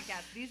resource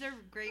podcast. These are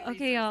great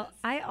resources. Okay, y'all.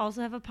 I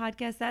also have a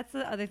podcast. That's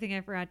the other thing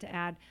I forgot to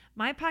add.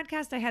 My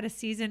podcast, I had a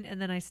season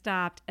and then I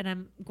stopped, and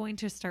I'm going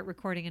to start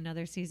recording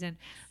another season.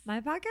 My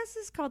podcast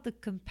is called the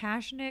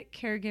Compassionate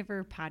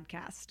Caregiver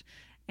Podcast.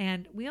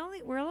 And we're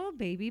a little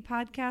baby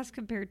podcast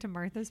compared to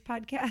Martha's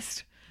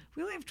podcast.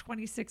 We only have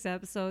 26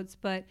 episodes,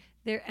 but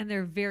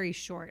they're very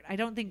short. I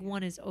don't think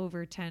one is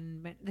over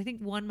 10 minutes. I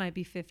think one might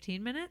be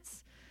 15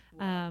 minutes.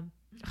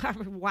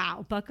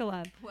 Wow, buckle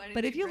up.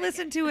 But if you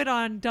listen to it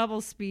on double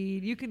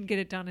speed, you can get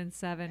it done in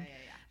 7. Yeah.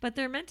 But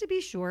they're meant to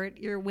be short.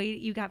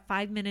 You got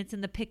 5 minutes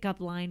in the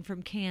pickup line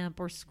from camp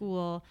or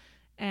school,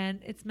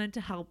 and it's meant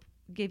to help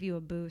give you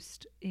a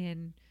boost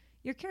in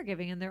your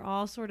caregiving. And they're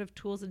all sort of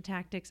tools and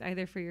tactics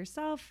either for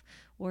yourself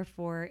or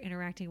for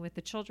interacting with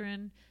the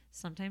children,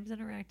 sometimes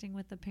interacting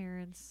with the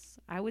parents.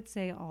 I would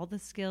say all the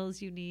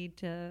skills you need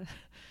to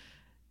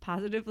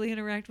positively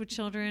interact with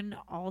children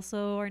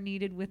also are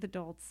needed with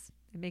adults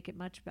and make it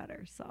much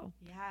better. So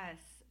yes,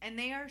 and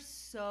they are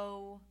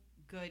so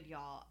good,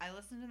 y'all. I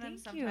listen to them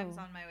sometimes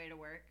on my way to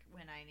work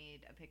when I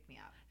need a pick me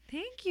up.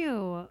 Thank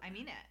you. I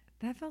mean it.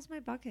 That fills my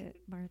bucket,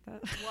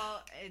 Martha.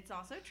 Well, it's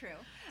also true.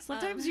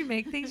 Sometimes you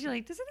make things you're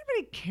like, does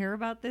anybody care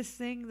about this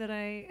thing that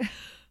I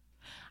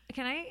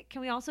can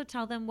we also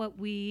tell them what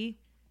we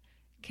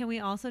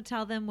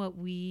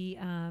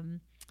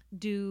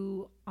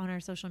do on our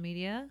social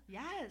media?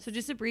 Yes. So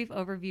just a brief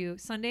overview.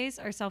 Sundays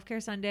are Self-Care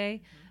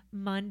Sunday.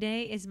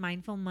 Monday is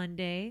Mindful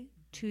Monday.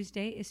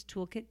 Tuesday is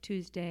Toolkit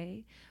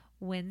Tuesday.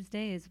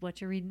 Wednesday is What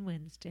You're Reading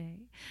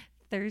Wednesday.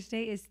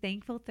 Thursday is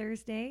Thankful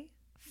Thursday.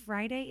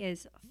 Friday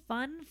is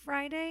Fun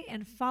Friday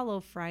and Follow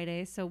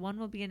Friday. So one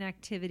will be an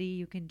activity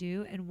you can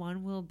do, and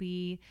one will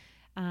be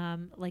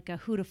like a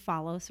who to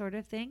follow sort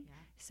of thing. Yeah.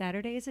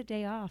 Saturday is a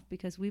day off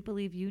because we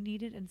believe you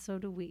need it, and so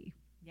do we.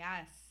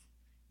 Yes.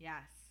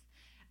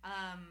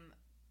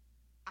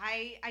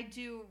 I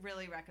do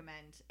really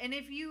recommend. And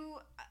if you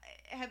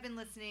have been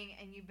listening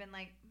and you've been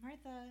like,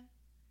 Martha,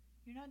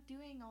 you're not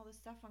doing all this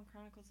stuff on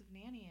Chronicles of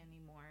Nanny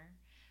anymore.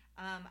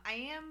 I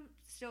am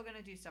still going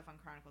to do stuff on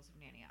Chronicles of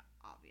Nanny,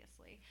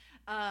 obviously.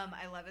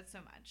 I love it so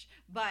much.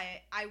 But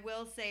I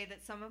will say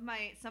that some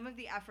of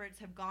the efforts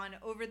have gone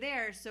over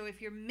there. So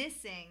if you're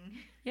missing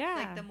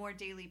like the more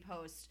daily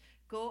posts,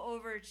 go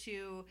over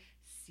to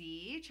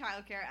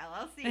Childcare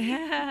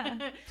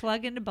LLC.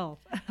 Plug into both.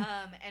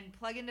 And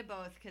plug into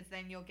both, because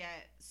then you'll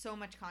get so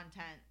much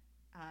content,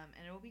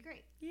 and it will be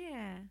great.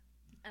 Yeah.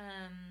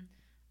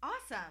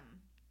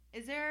 Awesome.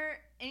 Is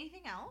there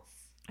anything else?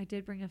 I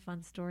did bring a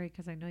fun story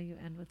because I know you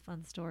end with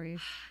fun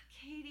stories.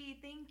 Katie,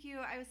 thank you.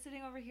 I was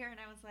sitting over here and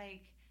I was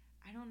like,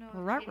 I don't know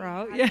if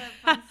Ruh-roh. Katie has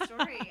a fun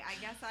story.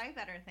 I guess I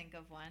better think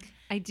of one.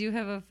 I do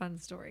have a fun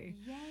story.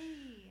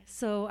 Yay.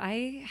 So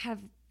I have,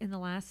 in the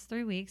last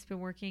 3 weeks, been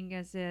working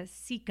as a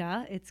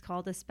SECA. It's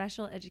called a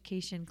Special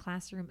Education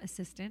Classroom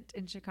Assistant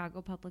in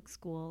Chicago Public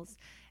Schools.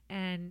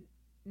 And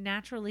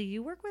naturally,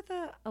 you work with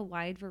a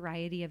wide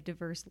variety of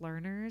diverse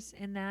learners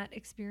in that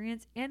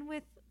experience, and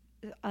with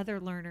other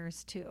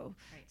learners too.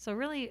 Right. So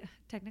really,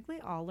 technically,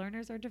 all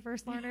learners are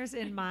diverse learners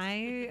in my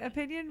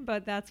opinion,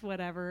 but that's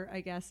whatever,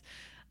 I guess.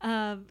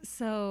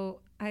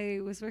 So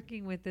I was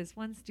working with this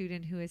one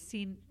student who has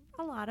seen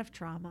a lot of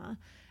trauma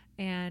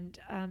and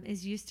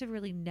is used to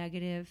really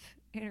negative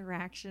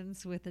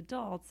interactions with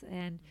adults.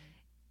 And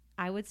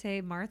I would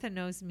say Martha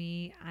knows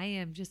me. I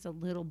am just a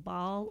little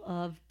ball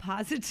of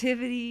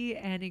positivity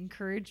and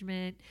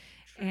encouragement.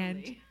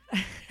 Truly.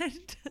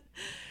 And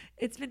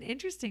it's been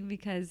interesting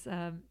because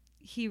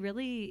he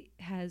really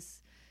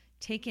has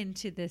taken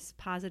to this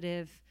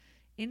positive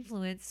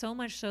influence, so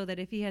much so that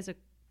if he has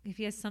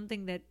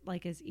something that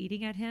like is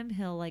eating at him,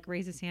 he'll like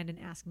raise his hand and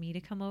ask me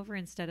to come over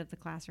instead of the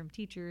classroom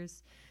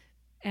teachers,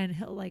 and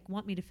he'll like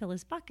want me to fill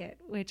his bucket,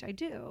 which I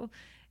do.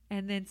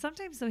 And then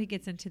sometimes though he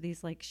gets into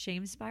these like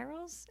shame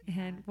spirals.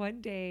 And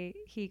one day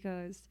he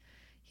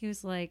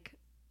was like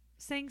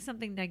saying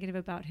something negative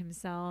about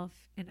himself,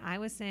 and I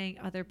was saying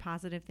other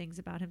positive things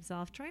about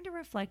himself, trying to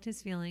reflect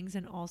his feelings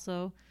and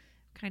also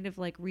kind of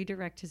like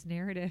redirect his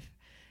narrative.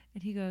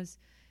 And he goes,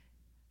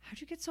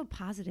 "How'd you get so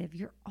positive?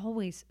 You're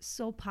always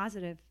so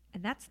positive."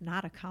 And that's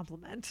not a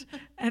compliment.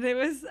 And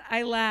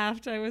I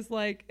laughed. I was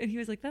like, and he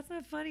was like, "That's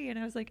not funny." And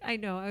I was like, "I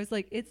know." I was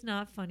like, "It's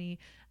not funny."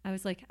 I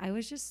was like, "I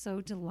was just so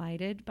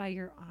delighted by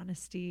your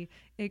honesty.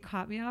 It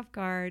caught me off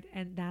guard.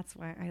 And that's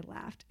why I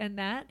laughed." And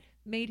that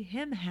made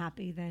him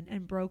happy then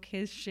and broke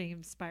his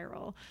shame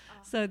spiral.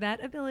 So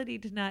that ability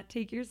to not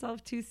take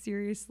yourself too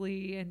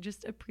seriously and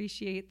just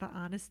appreciate the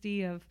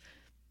honesty of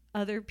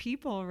other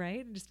people,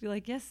 right? And just be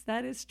like, yes,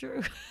 that is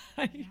true.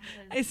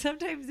 I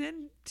sometimes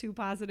am too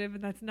positive,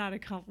 and that's not a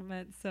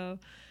compliment. So,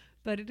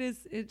 but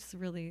it's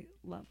really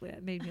lovely.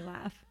 It made me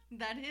laugh.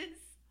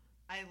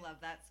 I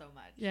love that so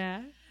much.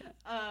 Yeah.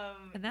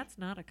 And that's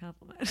not a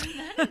compliment.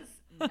 That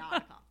is not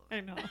a compliment. I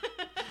know.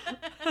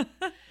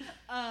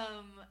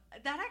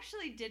 That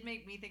actually did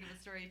make me think of a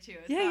story too.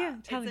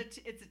 Tell me.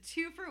 It's a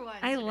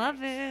 2-for-1. I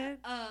love it.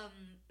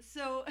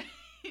 So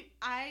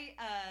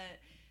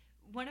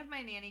one of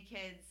my nanny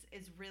kids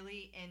is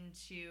really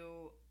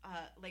into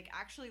like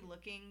actually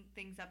looking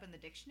things up in the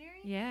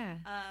dictionary. Yeah.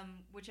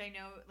 Which I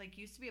know like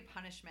used to be a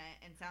punishment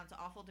and sounds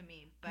awful to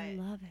me, but I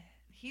love it.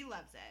 He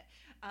loves it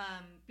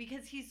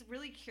because he's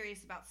really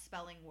curious about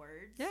spelling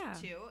words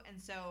too,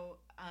 and so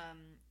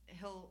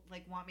he'll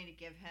like want me to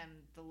give him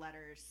the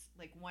letters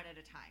like one at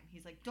a time.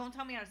 He's like, "Don't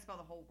tell me how to spell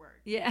the whole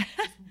word. Yeah,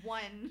 just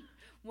one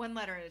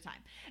letter at a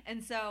time."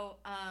 And so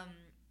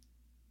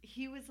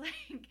he was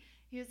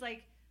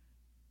like,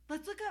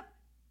 "Let's look up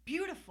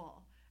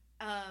beautiful,"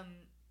 and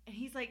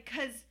he's like,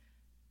 "Cause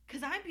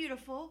I'm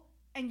beautiful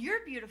and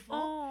you're beautiful."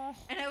 Oh.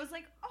 And I was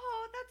like,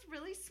 "Oh, that's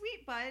really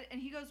sweet, bud."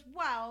 And he goes,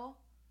 "Well,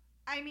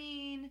 I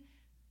mean,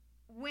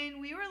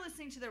 when we were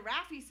listening to the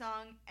Raffi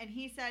song and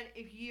he said,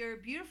 if you're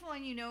beautiful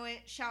and you know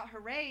it, shout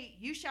hooray,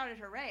 you shouted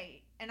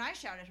hooray, and I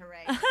shouted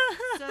hooray."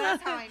 So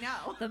that's how I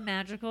know. The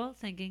magical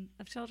thinking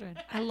of children.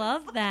 I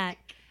love that.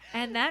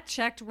 And that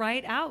checked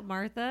right out,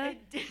 Martha.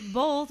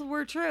 Both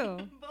were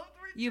true.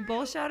 You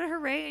both shouted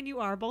hooray, and you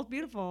are both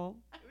beautiful.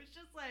 I was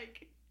just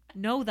like,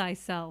 know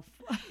thyself.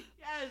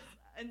 Yes.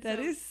 And that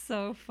is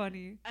so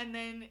funny. And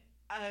then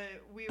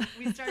we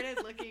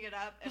started looking it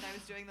up, and I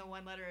was doing the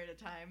one letter at a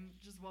time,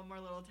 just one more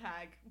little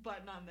tag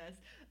button on this.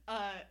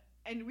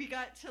 And we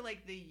got to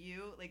like the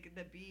U, like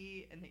the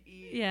B and the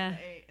E and the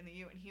A and the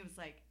U, and he was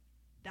like,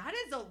 "That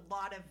is a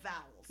lot of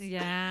vowels."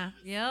 Yeah.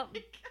 Yep.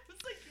 I was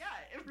like,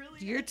 "Yeah, it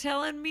really You're is."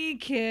 telling me,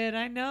 kid.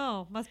 I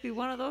know. Must be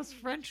one of those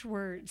French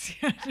words.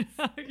 Yes.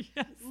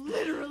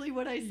 Literally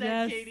what I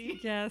said, Katie.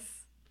 Yes.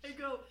 I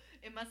go,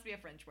 "It must be a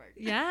French word."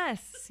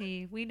 Yes.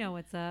 See, we know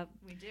what's up.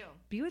 We do.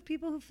 Be with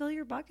people who fill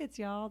your buckets,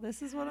 y'all.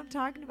 This is what I'm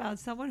talking about.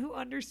 Someone who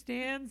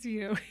understands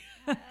you.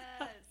 Yes.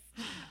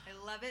 I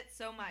love it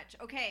so much.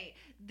 Okay,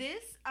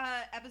 this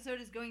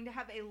episode is going to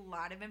have a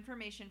lot of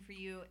information for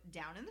you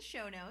down in the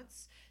show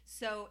notes.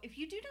 So if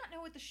you do not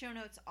know what the show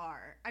notes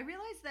are, I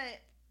realize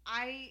that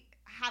I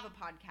have a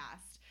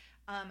podcast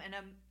and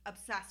I'm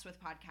obsessed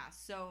with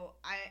podcasts. So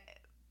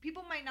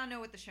people might not know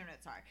what the show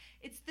notes are.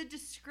 It's the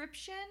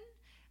description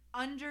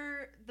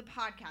under the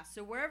podcast.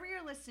 So wherever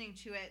you're listening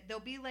to it,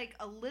 there'll be like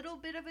a little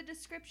bit of a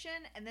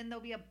description, and then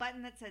there'll be a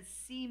button that says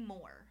see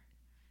more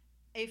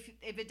if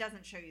it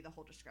doesn't show you the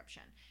whole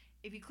description.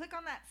 If you click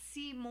on that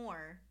see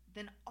more,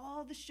 then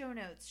all the show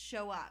notes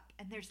show up,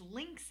 and there's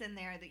links in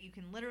there that you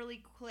can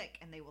literally click,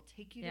 and they will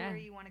take you to where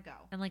you want to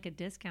go. And like a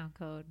discount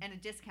code. And a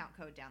discount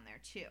code down there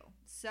too.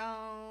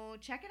 So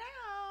check it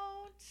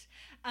out.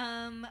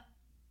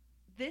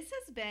 This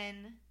has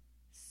been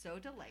so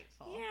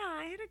delightful. Yeah,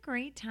 I had a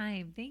great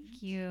time.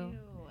 Thank you.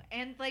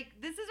 And like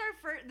this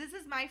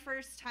is my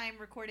first time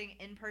recording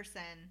in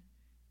person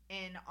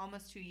in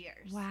almost 2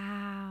 years.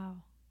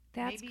 Wow.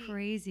 That's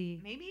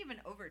crazy. Maybe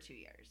even over 2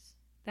 years.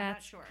 That's I'm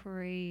not sure.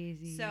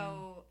 Crazy.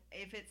 So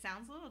if it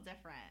sounds a little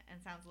different and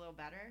sounds a little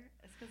better,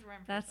 it's because we're in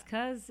person. That's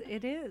because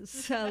it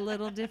is a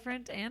little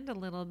different and a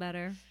little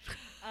better.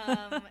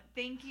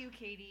 Thank you,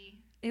 Katie.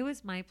 It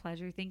was my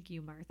pleasure. Thank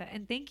you, Martha.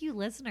 And thank you,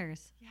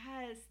 listeners.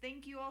 Yes,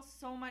 thank you all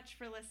so much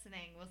for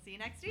listening. We'll see you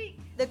next week.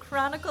 The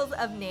Chronicles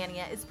of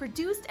Nania is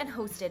produced and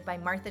hosted by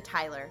Martha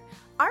Tyler.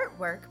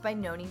 Artwork by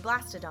Noni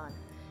Blastodon.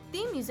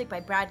 Theme music by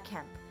Brad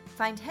Kemp.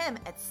 Find him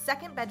at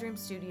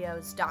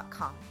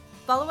secondbedroomstudios.com.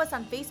 Follow us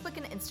on Facebook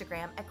and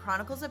Instagram at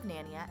Chronicles of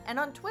Nania and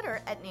on Twitter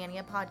at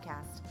Nania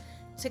Podcast.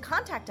 To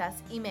contact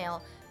us,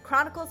 email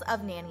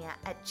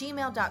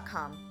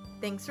chroniclesofnania@gmail.com.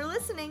 Thanks for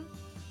listening.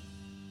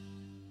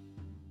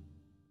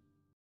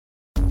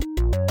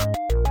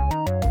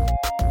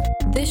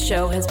 This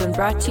show has been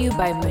brought to you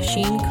by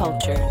Machine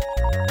Culture.